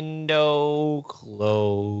the window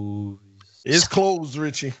close. It's closed,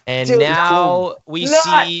 Richie. And dude, now we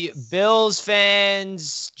see Bills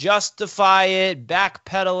fans justify it,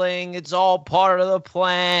 backpedaling. It's all part of the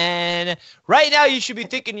plan. Right now, you should be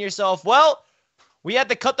thinking to yourself, well, we had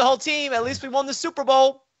to cut the whole team. At least we won the Super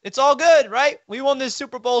Bowl. It's all good, right? We won this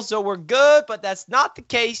Super Bowl, so we're good. But that's not the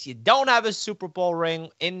case. You don't have a Super Bowl ring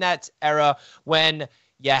in that era when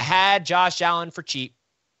you had Josh Allen for cheap.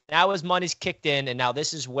 Now his money's kicked in, and now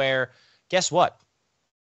this is where, guess what?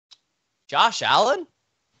 Josh Allen?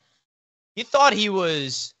 You thought he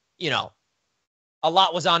was, a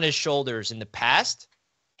lot was on his shoulders in the past.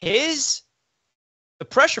 The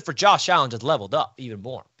pressure for Josh Allen just leveled up even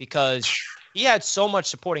more because he had so much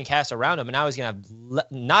supporting cast around him, and now he's going to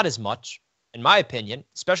have not as much, in my opinion,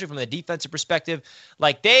 especially from the defensive perspective.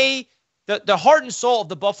 Like the heart and soul of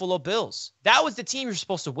the Buffalo Bills, that was the team you're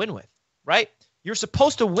supposed to win with, right? You're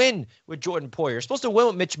supposed to win with Jordan Poyer. You're supposed to win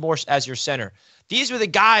with Mitch Morse as your center. These were the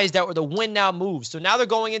guys that were the win-now moves. So now they're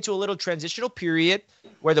going into a little transitional period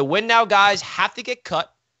where the win-now guys have to get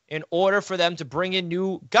cut in order for them to bring in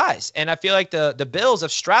new guys. And I feel like the Bills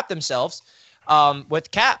have strapped themselves with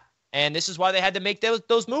cap. And this is why they had to make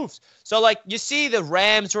those moves. So, like, you see the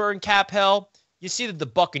Rams were in cap hell. You see that the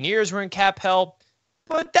Buccaneers were in cap hell.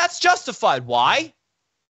 But that's justified. Why?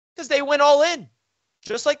 Because they went all in,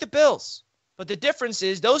 just like the Bills. But the difference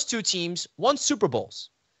is those two teams won Super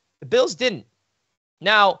Bowls. The Bills didn't.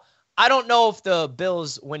 Now, I don't know if the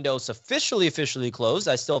Bills' window's officially closed.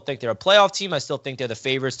 I still think they're a playoff team. I still think they're the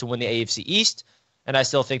favorites to win the AFC East. And I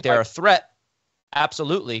still think they're a threat.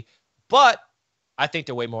 Absolutely. But I think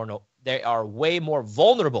they are way more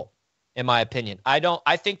vulnerable, in my opinion.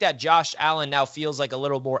 I think that Josh Allen now feels like a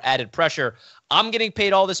little more added pressure. I'm getting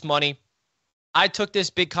paid all this money. I took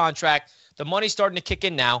this big contract. The money's starting to kick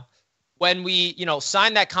in now. When we,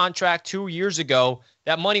 signed that contract 2 years ago,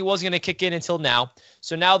 that money wasn't going to kick in until now.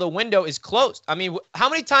 So now the window is closed. I mean, how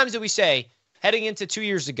many times did we say heading into 2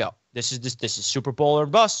 years ago, this is Super Bowl or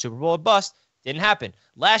bust, Super Bowl or bust? Didn't happen.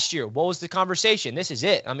 Last year, what was the conversation? This is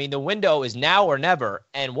it. I mean, the window is now or never.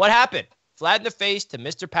 And what happened? Flat in the face to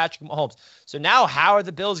Mr. Patrick Mahomes. So now how are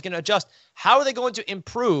the Bills going to adjust? How are they going to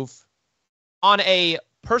improve on a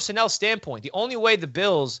personnel standpoint? The only way the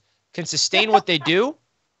Bills can sustain what they do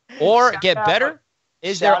or get better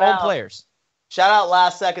is their own players. Shout out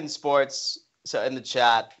Last Second Sports in the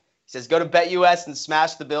chat. He says, go to BetUS and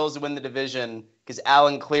smash the Bills to win the division because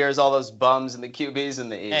Allen clears all those bums and the QBs in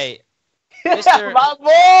the East. Hey, my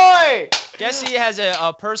boy! Jesse has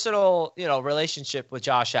a personal, relationship with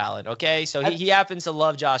Josh Allen, okay? So he happens to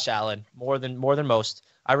love Josh Allen more than most.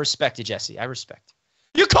 I respect it, Jesse. I respect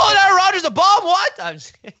it. You calling Aaron Rodgers a bum? What? I'm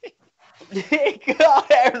just kidding. He called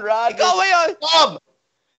Aaron Rodgers a bum.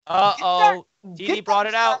 Uh-oh. TD brought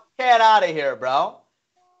it out. Get out of here, bro.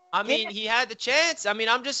 I mean, he had the chance. Tell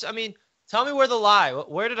me where the lie.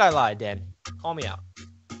 Where did I lie, Dan? Call me out.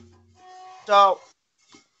 So,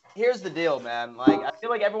 here's the deal, man. Like, I feel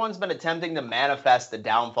like everyone's been attempting to manifest the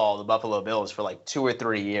downfall of the Buffalo Bills for like 2 or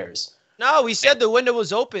 3 years. No, we said the window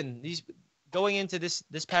was open. Going into this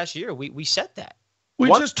past year, we said that. We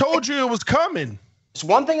just told you it was coming. There's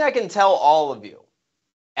one thing I can tell all of you,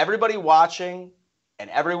 everybody watching, and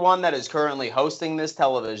everyone that is currently hosting this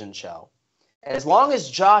television show. As long as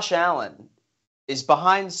Josh Allen is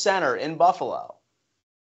behind center in Buffalo,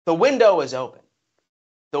 the window is open.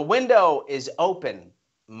 The window is open,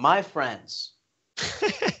 my friends.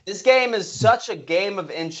 This game is such a game of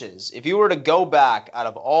inches. If you were to go back out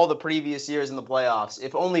of all the previous years in the playoffs,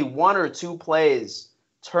 if only 1 or 2 plays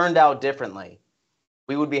turned out differently,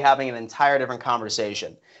 we would be having an entire different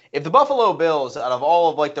conversation. If the Buffalo Bills, out of all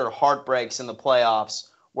of like their heartbreaks in the playoffs,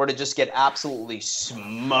 were to just get absolutely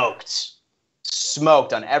smoked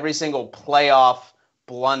on every single playoff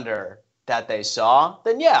blunder that they saw,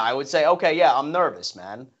 then yeah, I would say, okay, yeah, I'm nervous,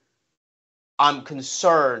 man. I'm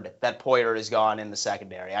concerned that Poyer is gone in the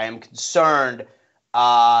secondary. I am concerned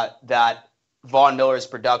that Von Miller's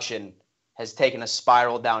production has taken a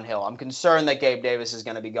spiral downhill. I'm concerned that Gabe Davis is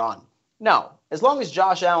going to be gone. No, as long as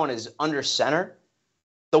Josh Allen is under center,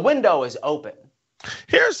 the window is open.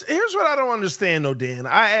 Here's what I don't understand, though, Dan.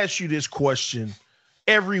 I ask you this question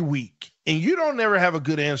every week, and you don't never have a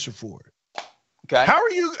good answer for it. Okay. How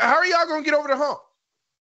are y'all going to get over the hump?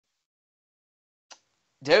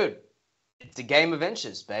 Dude, it's a game of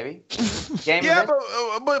inches, baby. Game yeah, of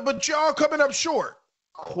inches. but y'all coming up short.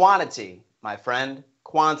 Quantity, my friend.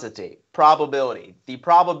 Quantity. Probability. The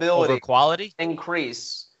probability over quality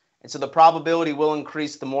increase. And so the probability will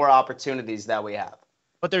increase the more opportunities that we have.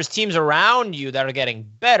 But there's teams around you that are getting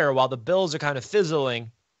better while the Bills are kind of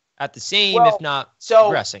fizzling at the same, if not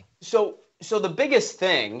progressing. So the biggest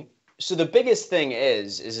thing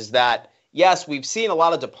is that, yes, we've seen a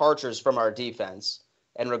lot of departures from our defense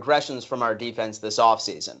and regressions from our defense this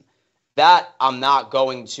offseason. That I'm not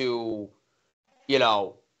going to,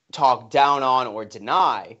 talk down on or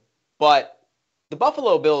deny. But the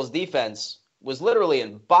Buffalo Bills defense was literally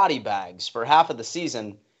in body bags for half of the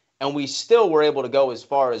season, and we still were able to go as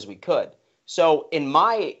far as we could. So in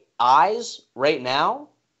my eyes right now,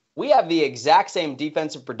 we have the exact same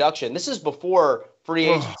defensive production. This is before free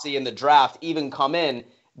agency and the draft even come in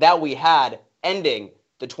that we had ending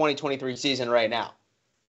the 2023 season right now.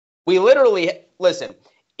 We literally, listen,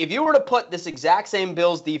 if you were to put this exact same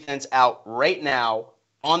Bills defense out right now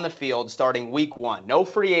on the field starting week 1, no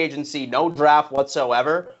free agency, no draft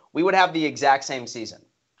whatsoever, we would have the exact same season.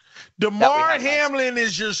 DeMar Hamlin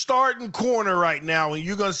is your starting corner right now, and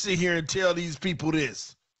you're going to sit here and tell these people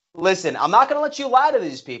this. Listen, I'm not going to let you lie to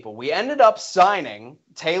these people. We ended up signing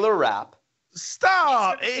Taylor Rapp.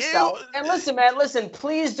 Stop. And listen, man,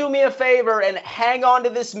 please do me a favor and hang on to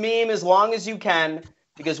this meme as long as you can,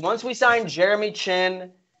 because once we sign Jeremy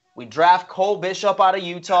Chin, we draft Cole Bishop out of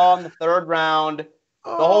Utah in the 3rd round.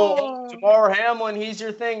 The whole DeMar Hamlin, he's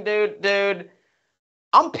your thing, dude.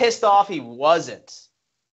 I'm pissed off he wasn't.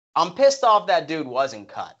 I'm pissed off that dude wasn't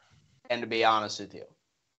cut. And to be honest with you,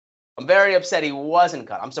 I'm very upset he wasn't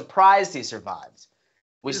cut. I'm surprised he survived.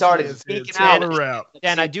 We started speaking out.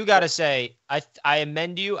 Dan, I do got to say, I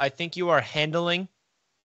amend you. I think you are handling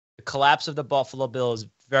the collapse of the Buffalo Bills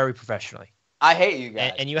very professionally. I hate you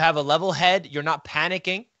guys. And you have a level head. You're not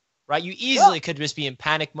panicking, right? You easily could just be in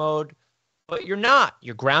panic mode, but you're not.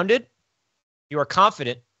 You're grounded. You are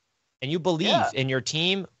confident. And you believe in your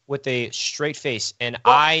team with a straight face. And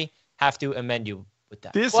I have to amend you with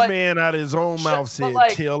that. This man out of his own mouth said,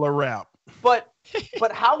 Taylor Rapp. But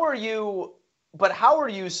how are you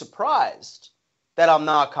surprised that I'm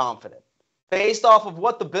not confident? Based off of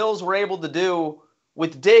what the Bills were able to do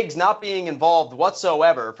with Diggs not being involved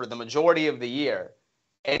whatsoever for the majority of the year.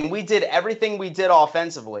 And we did everything we did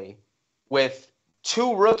offensively with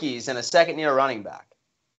 2 rookies and a second-year running back.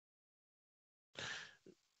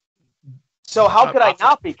 So how could I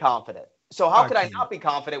not be confident? Not be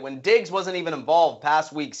confident when Diggs wasn't even involved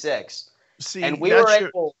past week 6? And we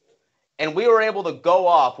were able to go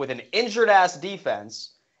off with an injured-ass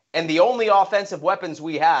defense, and the only offensive weapons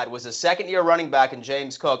we had was a second-year running back in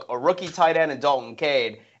James Cook, a rookie tight end in Dalton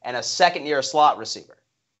Cade, and a second-year slot receiver.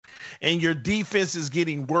 And your defense is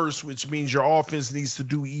getting worse, which means your offense needs to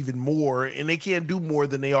do even more, and they can't do more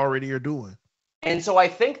than they already are doing. And so I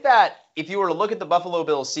think that if you were to look at the Buffalo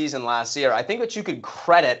Bills season last year, I think that you could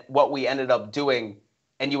credit what we ended up doing,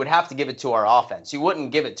 and you would have to give it to our offense. You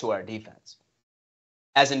wouldn't give it to our defense,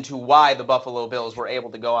 as into why the Buffalo Bills were able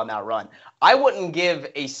to go on that run. I wouldn't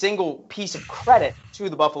give a single piece of credit to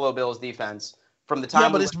the Buffalo Bills defense from the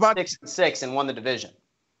time we were 6-6 and won the division.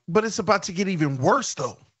 But it's about to get even worse,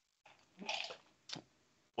 though.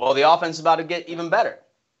 Well, the offense is about to get even better.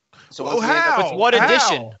 So with what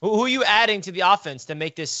addition? Who are you adding to the offense to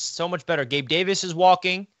make this so much better? Gabe Davis is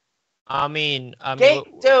walking.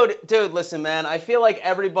 Dude, listen, man. I feel like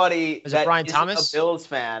everybody that isn't a Bills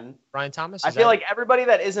fan. Brian Thomas? I feel like everybody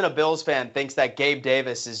that isn't a Bills fan thinks that Gabe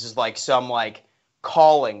Davis is just like some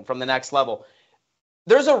calling from the next level.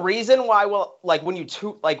 There's a reason why when you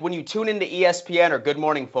tune into ESPN or Good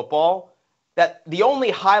Morning Football, that the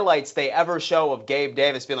only highlights they ever show of Gabe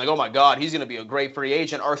Davis being like, oh my God, he's going to be a great free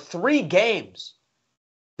agent, are 3 games.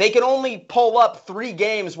 They can only pull up 3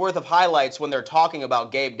 games worth of highlights when they're talking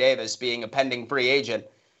about Gabe Davis being a pending free agent.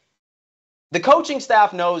 The coaching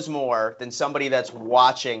staff knows more than somebody that's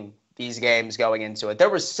watching these games going into it. There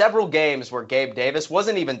were several games where Gabe Davis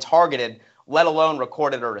wasn't even targeted, let alone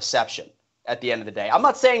recorded a reception at the end of the day. I'm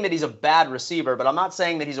not saying that he's a bad receiver, but I'm not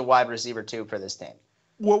saying that he's a wide receiver too for this team.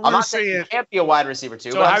 what I'm we're not saying he saying. can't be a wide receiver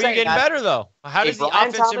too. So but how I'm are you saying getting that better though? How does the Brian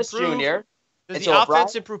offense Thomas improve? Jr. Does the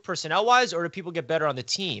offense improve personnel-wise, or do people get better on the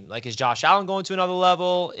team? Like, is Josh Allen going to another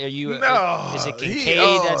level? Are you? Is it No,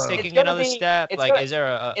 Kincaid that's taking another step? Like, is there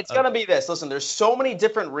a? It's gonna be this. Listen, there's so many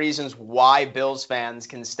different reasons why Bills fans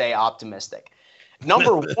can stay optimistic.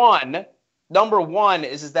 Number one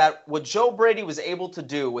is that what Joe Brady was able to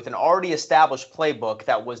do with an already established playbook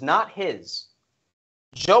that was not his.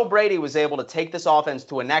 Joe Brady was able to take this offense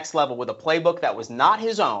to a next level with a playbook that was not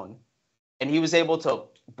his own, and he was able to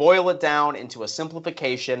boil it down into a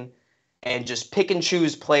simplification and just pick and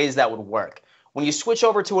choose plays that would work. When you switch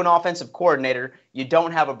over to an offensive coordinator, you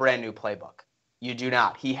don't have a brand new playbook. You do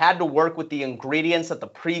not. He had to work with the ingredients that the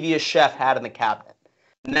previous chef had in the cabinet.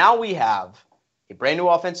 Now we have a brand new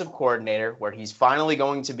offensive coordinator where he's finally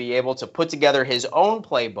going to be able to put together his own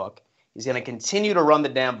playbook. He's going to continue to run the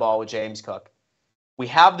damn ball with James Cook. We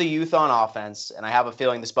have the youth on offense, and I have a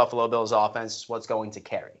feeling this Buffalo Bills offense is what's going to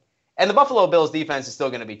carry. And the Buffalo Bills defense is still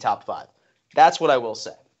going to be top 5. That's what I will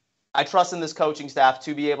say. I trust in this coaching staff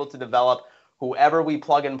to be able to develop whoever we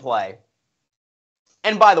plug and play.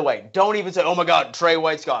 And by the way, don't even say, oh my God, Trey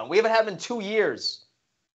White's gone. We haven't had him in 2 years.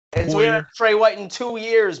 And so we haven't had Trey White in 2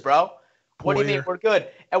 years, bro. What do you mean we're good?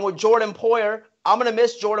 And with Jordan Poyer, I'm going to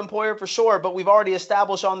miss Jordan Poyer for sure, but we've already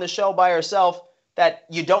established on the show by ourselves that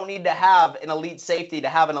you don't need to have an elite safety to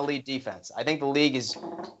have an elite defense. I think the league is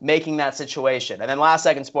making that situation. And then Last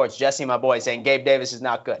Second Sports, Jesse, my boy, saying Gabe Davis is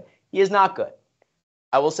not good. He is not good.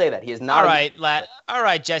 I will say that. He is not. All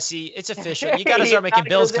right, Jesse. It's official. You got to start making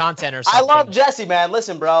Bills content or something. I love Jesse, man.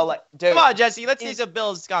 Listen, bro. Like, dude, come on, Jesse. Let's see some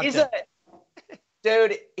Bills content.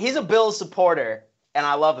 Dude, he's a Bills supporter, and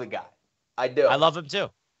I love the guy. I do. I love him too.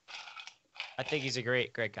 I think he's a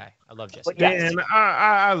great guy. I love Jesse. Man,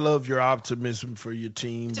 I love your optimism for your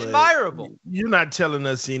team. It's admirable. You're not telling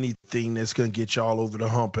us anything that's going to get y'all over the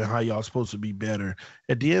hump and how y'all supposed to be better.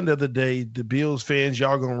 At the end of the day, the Bills fans,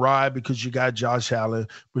 y'all going to ride because you got Josh Allen,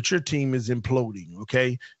 but your team is imploding,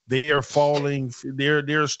 okay? They are falling.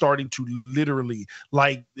 They're starting to literally,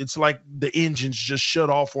 like, it's like the engines just shut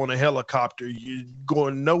off on a helicopter. You're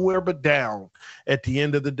going nowhere but down at the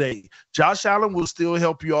end of the day. Josh Allen will still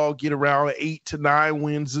help you all get around 8 to 9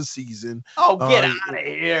 wins a season. Oh, get out of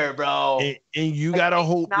here, bro. And you got to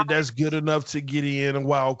hope that that's good enough to get in a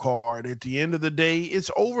wild card. At the end of the day,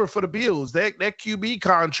 it's over for the Bills. That QB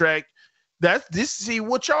contract, see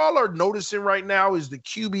what y'all are noticing right now is the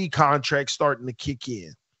QB contract starting to kick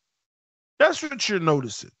in. That's what you're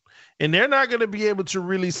noticing. And they're not going to be able to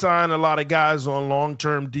really sign a lot of guys on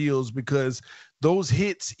long-term deals because those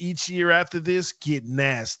hits each year after this get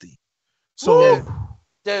nasty. So,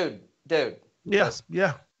 dude. Yeah,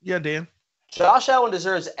 Dan. Josh Allen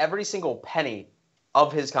deserves every single penny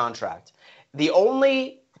of his contract. The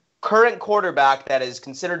only current quarterback that is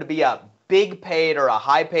considered to be a big paid or a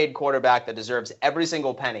high paid quarterback that deserves every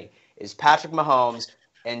single penny is Patrick Mahomes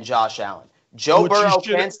and Josh Allen. Joe Burrow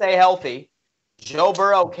can't stay healthy.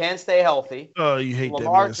 Oh, you hate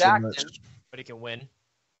Lamar that man Jackson, so much. But he can win.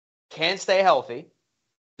 Can't stay healthy.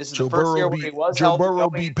 This is Joe the first Burrow year where he was healthy. Joe Burrow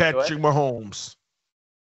beat Patrick Mahomes.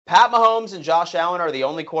 Pat Mahomes and Josh Allen are the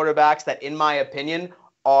only quarterbacks that, in my opinion,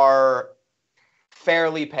 are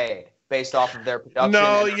fairly paid based off of their production.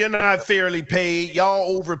 No, you're not fairly paid.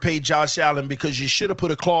 Y'all overpaid Josh Allen because you should have put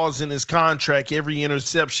a clause in his contract. Every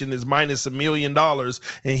interception is minus $1 million,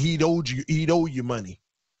 and he'd owe you money.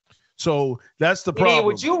 So that's the problem.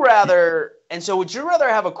 Would you rather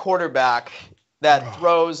have a quarterback that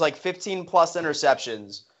throws like 15 plus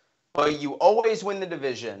interceptions, but you always win the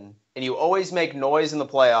division and you always make noise in the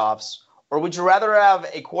playoffs? Or would you rather have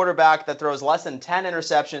a quarterback that throws less than 10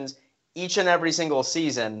 interceptions each and every single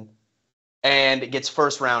season and gets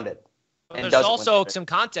first rounded? Well, there's also some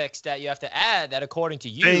context that you have to add that according to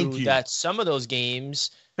you, that some of those games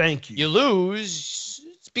you lose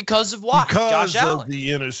because of what? Because Josh Allen. Of the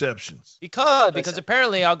interceptions. Because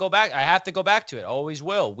apparently I have to go back to it. Always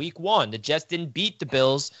will. Week 1, the Jets didn't beat the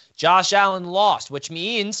Bills. Josh Allen lost, which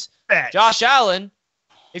means Josh Allen,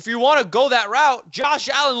 if you want to go that route, Josh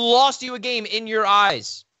Allen lost you a game in your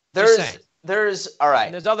eyes. There's all right.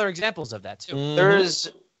 And there's other examples of that too.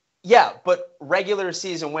 Mm-hmm. But regular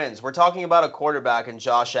season wins. We're talking about a quarterback in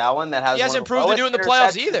Josh Allen that has. He hasn't proved to do it in the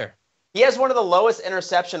playoffs either. He has one of the lowest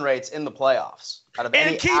interception rates in the playoffs out of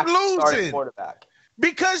any keep losing quarterback.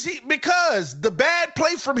 Because the bad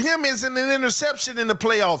play from him isn't an interception in the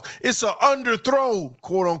playoffs. It's an underthrown,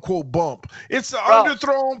 quote unquote, bump. It's an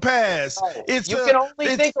underthrown pass. You can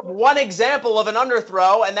only think of one example of an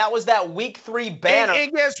underthrow, and that was that Week 3 banner.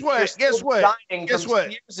 And guess what? Guess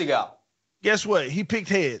what? Years ago. Guess what? He picked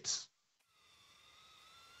heads.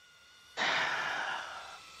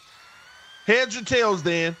 Heads or tails,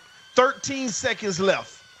 Dan? 13 seconds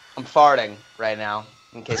left. I'm farting right now,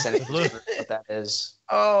 in case anyone knows what that is.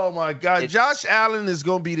 Oh, my God. Josh Allen is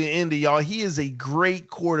going to be the end of y'all. He is a great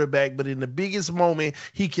quarterback, but in the biggest moment,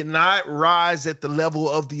 he cannot rise at the level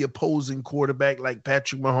of the opposing quarterback like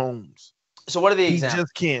Patrick Mahomes. So what are the examples? He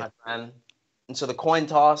just can't. And so the coin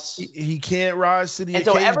toss. He can't rise to the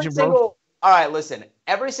occasion, every single, bro. All right, listen.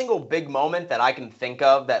 Every single big moment that I can think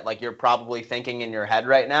of that like you're probably thinking in your head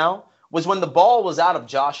right now was when the ball was out of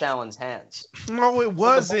Josh Allen's hands. No, it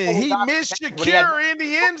wasn't. He missed Shakir in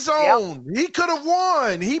the end zone. He could have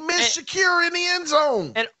won. He missed Shakir in the end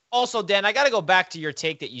zone. And also, Dan, I got to go back to your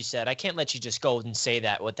take that you said. I can't let you just go and say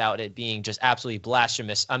that without it being just absolutely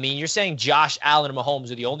blasphemous. I mean, you're saying Josh Allen and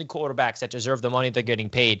Mahomes are the only quarterbacks that deserve the money they're getting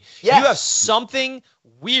paid. Yes. You have something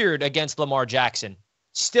weird against Lamar Jackson.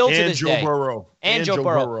 Still to this day. And Joe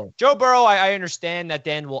Burrow. Joe Burrow, I understand that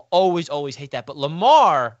Dan will always hate that. But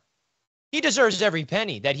Lamar, he deserves every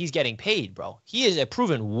penny that he's getting paid, bro. He is a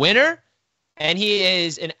proven winner, and he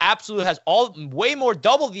is an absolute, has way more,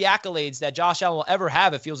 double the accolades that Josh Allen will ever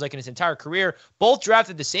have, it feels like, in his entire career. Both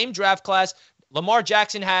drafted the same draft class. Lamar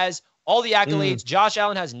Jackson has all the accolades. Josh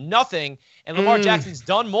Allen has nothing, and Lamar Jackson's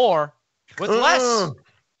done more with less.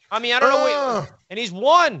 I mean, I don't know. And he's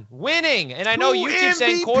winning. And I know you keep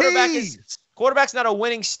saying quarterback's not a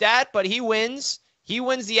winning stat, but he wins. He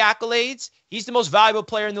wins the accolades. He's the most valuable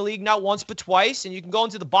player in the league, not once but twice. And you can go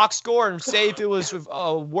into the box score and say if it was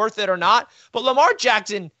worth it or not. But Lamar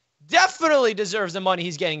Jackson definitely deserves the money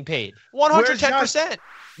he's getting paid. 110%.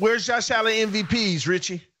 Where's Josh Allen MVPs,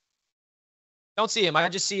 Richie? Don't see him. I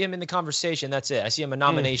just see him in the conversation. That's it. I see him a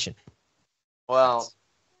nomination. Well,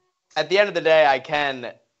 at the end of the day, I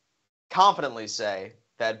can confidently say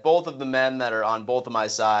that both of the men that are on both of my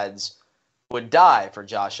sides would die for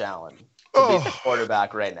Josh Allen to be the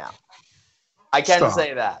quarterback right now. I can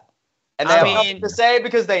say that. And they have nothing to say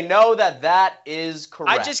because they know that is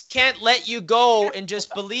correct. I just can't let you go and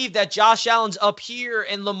just believe that Josh Allen's up here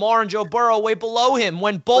and Lamar and Joe Burrow way below him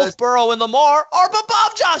when both Burrow and Lamar are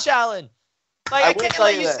above Josh Allen. Like, I can't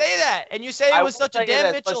let you say that. And you say it with such a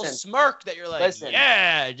Dan Mitchell smirk that you're like,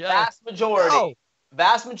 yeah.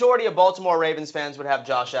 Vast majority of Baltimore Ravens fans would have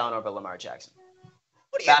Josh Allen over Lamar Jackson.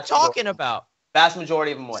 What are you talking about? Vast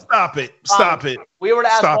majority of them would. Stop it. We were to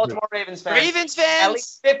ask Baltimore Ravens fans. At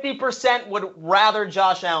least 50% would rather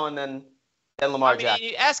Josh Allen than Lamar Jackson.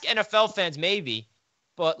 You ask NFL fans maybe,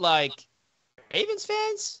 but like Ravens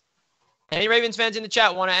fans? Any Ravens fans in the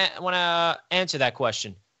chat want to answer that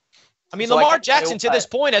question? I mean, Lamar Jackson to this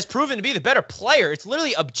point has proven to be the better player. It's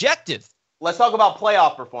literally objective. Let's talk about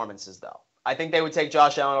playoff performances, though. I think they would take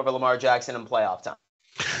Josh Allen over Lamar Jackson in playoff time.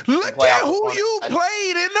 Look at who you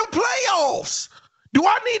played in the playoffs. Do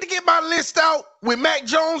I need to get my list out with Mac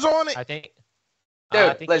Jones on it? I think you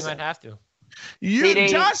might have to.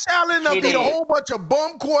 Josh Allen beat a whole bunch of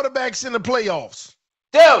bum quarterbacks in the playoffs.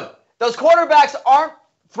 Dude, those quarterbacks aren't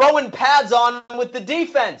throwing pads on with the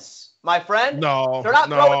defense. My friend, no, they're not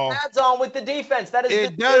throwing pads on with the defense. That is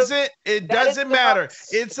it doesn't matter.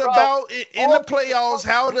 It's about in the playoffs.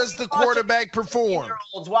 How does the quarterback perform?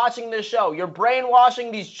 Watching this show, you're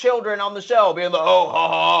brainwashing these children on the show, being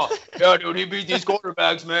like, yeah, dude, he beat these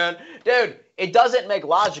quarterbacks, man. Dude, it doesn't make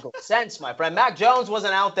logical sense, my friend. Mac Jones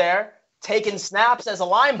wasn't out there taking snaps as a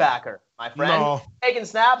linebacker, my friend. No. Taking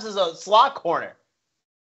snaps as a slot corner.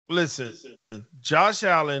 Listen, Josh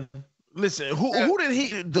Allen. Listen, who did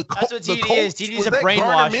he? That's what TD is. TD's a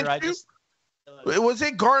brainwasher. Was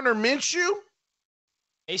it Gardner Minshew?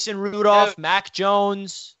 Mason Rudolph, Mac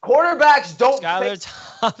Jones. Quarterbacks don't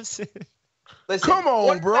Skylar Thompson. Listen, come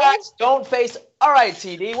on, bro. Quarterbacks don't face. All right,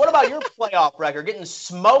 TD. What about your playoff record? Getting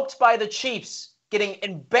smoked by the Chiefs. Getting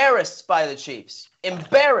embarrassed by the Chiefs.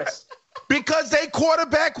 Embarrassed. Because their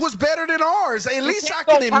quarterback was better than ours. At least I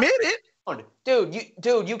can admit it.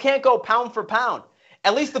 Dude, you can't go pound for pound.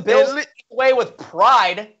 At least the Bills walk away with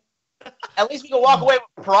pride. At least we can walk away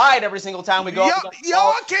with pride every single time we go.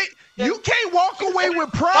 You can't walk away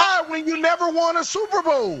with pride when you never won a Super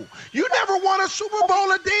Bowl. You never won a Super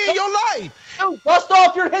Bowl a day in your life. Dude, dust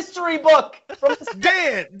off your history book.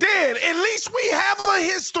 Dan, at least we have a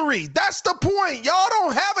history. That's the point. Y'all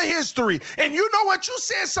don't have a history. And you know what? You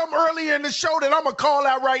said something earlier in the show that I'm going to call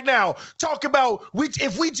out right now. Talk about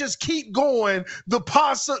if we just keep going, the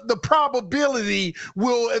probability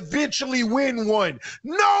will eventually win one.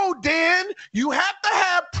 No, Dan, you have to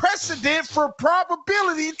have precedent for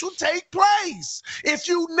probability to take place. If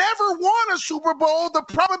you never won a Super Bowl, the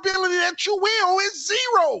probability that you will is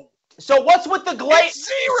zero. So what's with the glaze?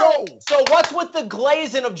 Zero. So what's with the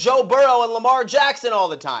glazing of Joe Burrow and Lamar Jackson all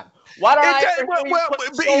the time? Why don't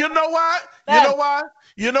you know why?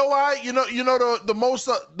 You know why? The most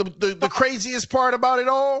the craziest part about it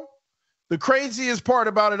all? The craziest part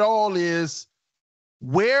about it all is,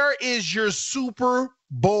 where is your Super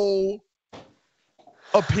Bowl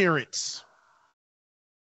appearance?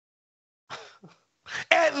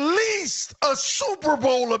 At least a Super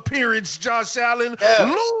Bowl appearance, Josh Allen.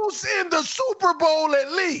 Lose in the Super Bowl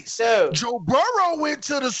at least. Dude. Joe Burrow went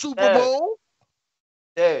to the Super Bowl.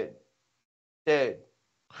 Dude.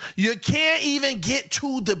 You can't even get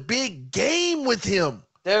to the big game with him.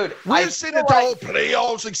 Dude, we're sitting at the whole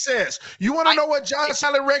playoff success. You want to know what Josh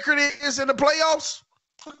Allen record is in the playoffs?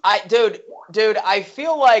 Dude, I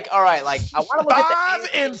feel like, all right, like I want to look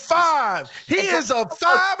at 5-5. He is a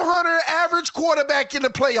 500 average quarterback in the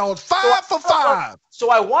playoffs. 5 for 5.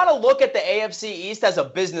 So I want to look at the AFC East as a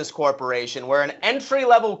business corporation where an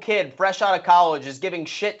entry-level kid fresh out of college is giving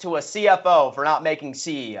shit to a CFO for not making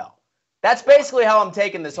CEO. That's basically how I'm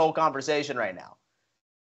taking this whole conversation right now.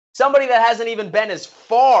 Somebody that hasn't even been as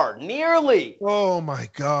far, nearly. Oh, my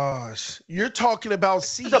gosh. You're talking about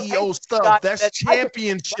CEO stuff. That's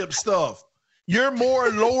championship stuff. You're more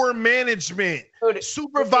lower management,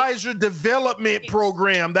 supervisor development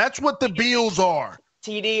program. That's what the Bills are.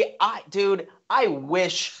 TD, I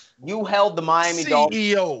wish you held the Miami Dolphins.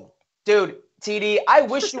 CEO. Dude, TD, I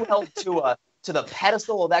wish you held to the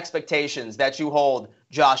pedestal of expectations that you hold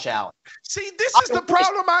Josh Allen. See, this is the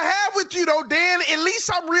problem I have with you, though, Dan. At least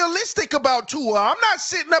I'm realistic about Tua. I'm not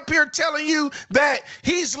sitting up here telling you that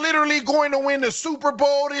he's literally going to win the Super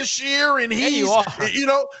Bowl this year, and he's, you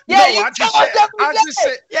know. Yeah, no, you I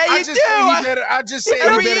just said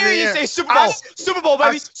every year you say Super Bowl, Super Bowl,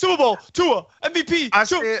 baby, Super Bowl, Tua, MVP. I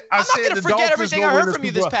said I'm not going to forget everything I heard from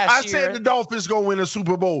you this past year. I said the Dolphins going to win a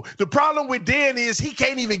Super Bowl. The problem with Dan is he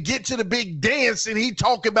can't even get to the big dance, and he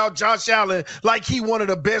talk about Josh Allen like he one of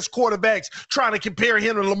the best quarterbacks, trying to compare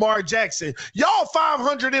him to Lamar Jackson. Y'all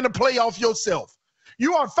 500 in the playoff yourself.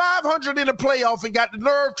 You are 500 in the playoff and got the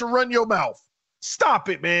nerve to run your mouth. Stop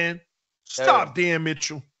it, man. Stop, Dan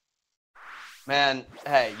Mitchell. Man,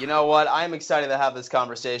 hey, you know what? I'm excited to have this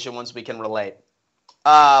conversation once we can relate.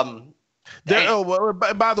 By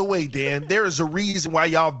the way, Dan, there is a reason why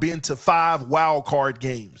y'all been to 5 wild card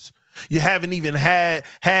games. You haven't even had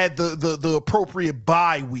the appropriate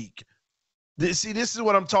bye week. This is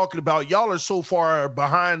what I'm talking about. Y'all are so far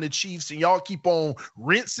behind the Chiefs, and y'all keep on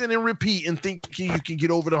rinsing and repeating, thinking you can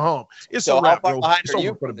get over the hump. It's so a wrap, how far bro. behind It's are you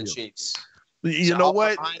over from the Chiefs? You know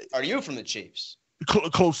what? Are you from the Chiefs?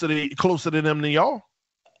 Closer to them than y'all.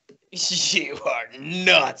 You are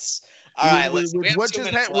nuts. All right, listen. What's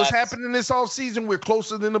happening this offseason? We're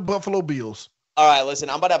closer than the Buffalo Bills. All right,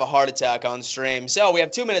 listen. I'm about to have a heart attack on stream. So we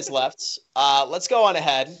have 2 minutes left. Let's go on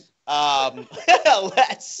ahead.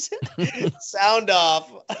 Let's sound off.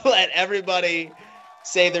 Let everybody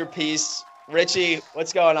say their piece. Richie,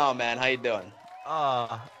 what's going on, man? How you doing?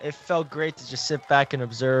 It felt great to just sit back and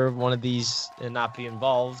observe one of these and not be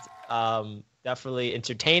involved. Definitely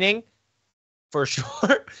entertaining, for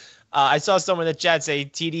sure. I saw someone in the chat say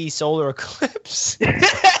TD solar eclipse.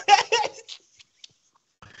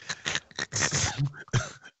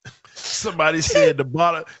 Somebody said the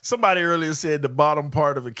bottom. Somebody earlier said the bottom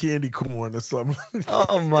part of a candy corn or something.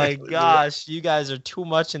 Oh my gosh, you guys are too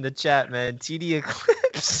much in the chat, man. TD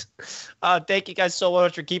Eclipse. Thank you guys so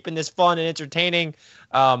much for keeping this fun and entertaining.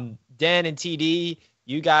 Dan and TD,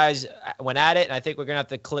 you guys went at it, and I think we're gonna have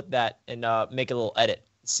to clip that and make a little edit,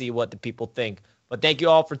 see what the people think. But thank you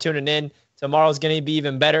all for tuning in. Tomorrow's gonna be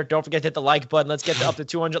even better. Don't forget to hit the like button. Let's get up to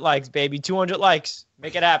 200 likes, baby. 200 likes.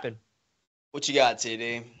 Make it happen. What you got,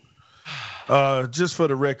 TD? Just for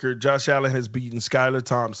the record, Josh Allen has beaten Skylar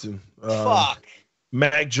Thompson,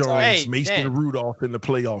 Mac Jones, Mason Rudolph in the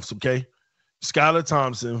playoffs. Okay, Skylar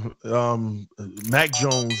Thompson, Mac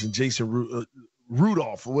Jones, and Jason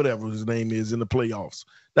Rudolph, or whatever his name is, in the playoffs.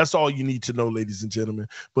 That's all you need to know, ladies and gentlemen.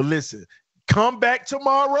 But listen, come back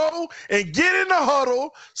tomorrow and get in the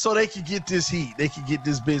huddle so they can get this heat. They can get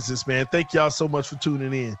this business, man. Thank y'all so much for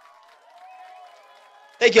tuning in.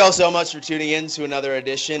 Thank you all so much for tuning in to another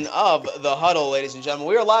edition of The Huddle, ladies and gentlemen.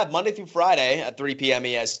 We are live Monday through Friday at 3 p.m.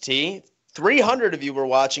 EST. 300 of you were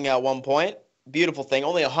watching at one point. Beautiful thing.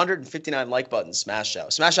 Only 159 like buttons smashed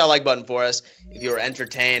out. Smash that like button for us if you were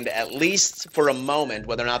entertained, at least for a moment,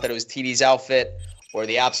 whether or not that it was TD's outfit or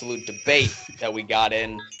the absolute debate that we got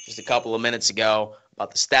in just a couple of minutes ago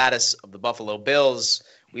about the status of the Buffalo Bills.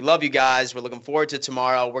 We love you guys. We're looking forward to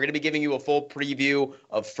tomorrow. We're going to be giving you a full preview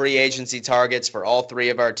of free agency targets for all 3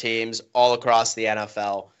 of our teams all across the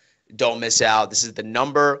NFL. Don't miss out. This is the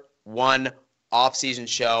 #1 off-season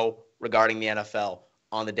show regarding the NFL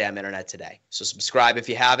on the damn internet today. So subscribe if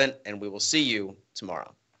you haven't, and we will see you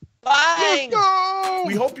tomorrow. Bang!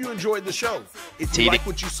 We hope you enjoyed the show. If you like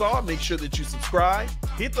what you saw, make sure that you subscribe,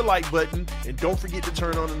 hit the like button, and don't forget to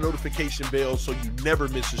turn on the notification bell so you never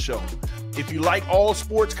miss a show. If you like all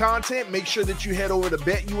sports content, make sure that you head over to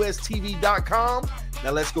BetUSTV.com.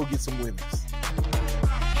 Now let's go get some winners.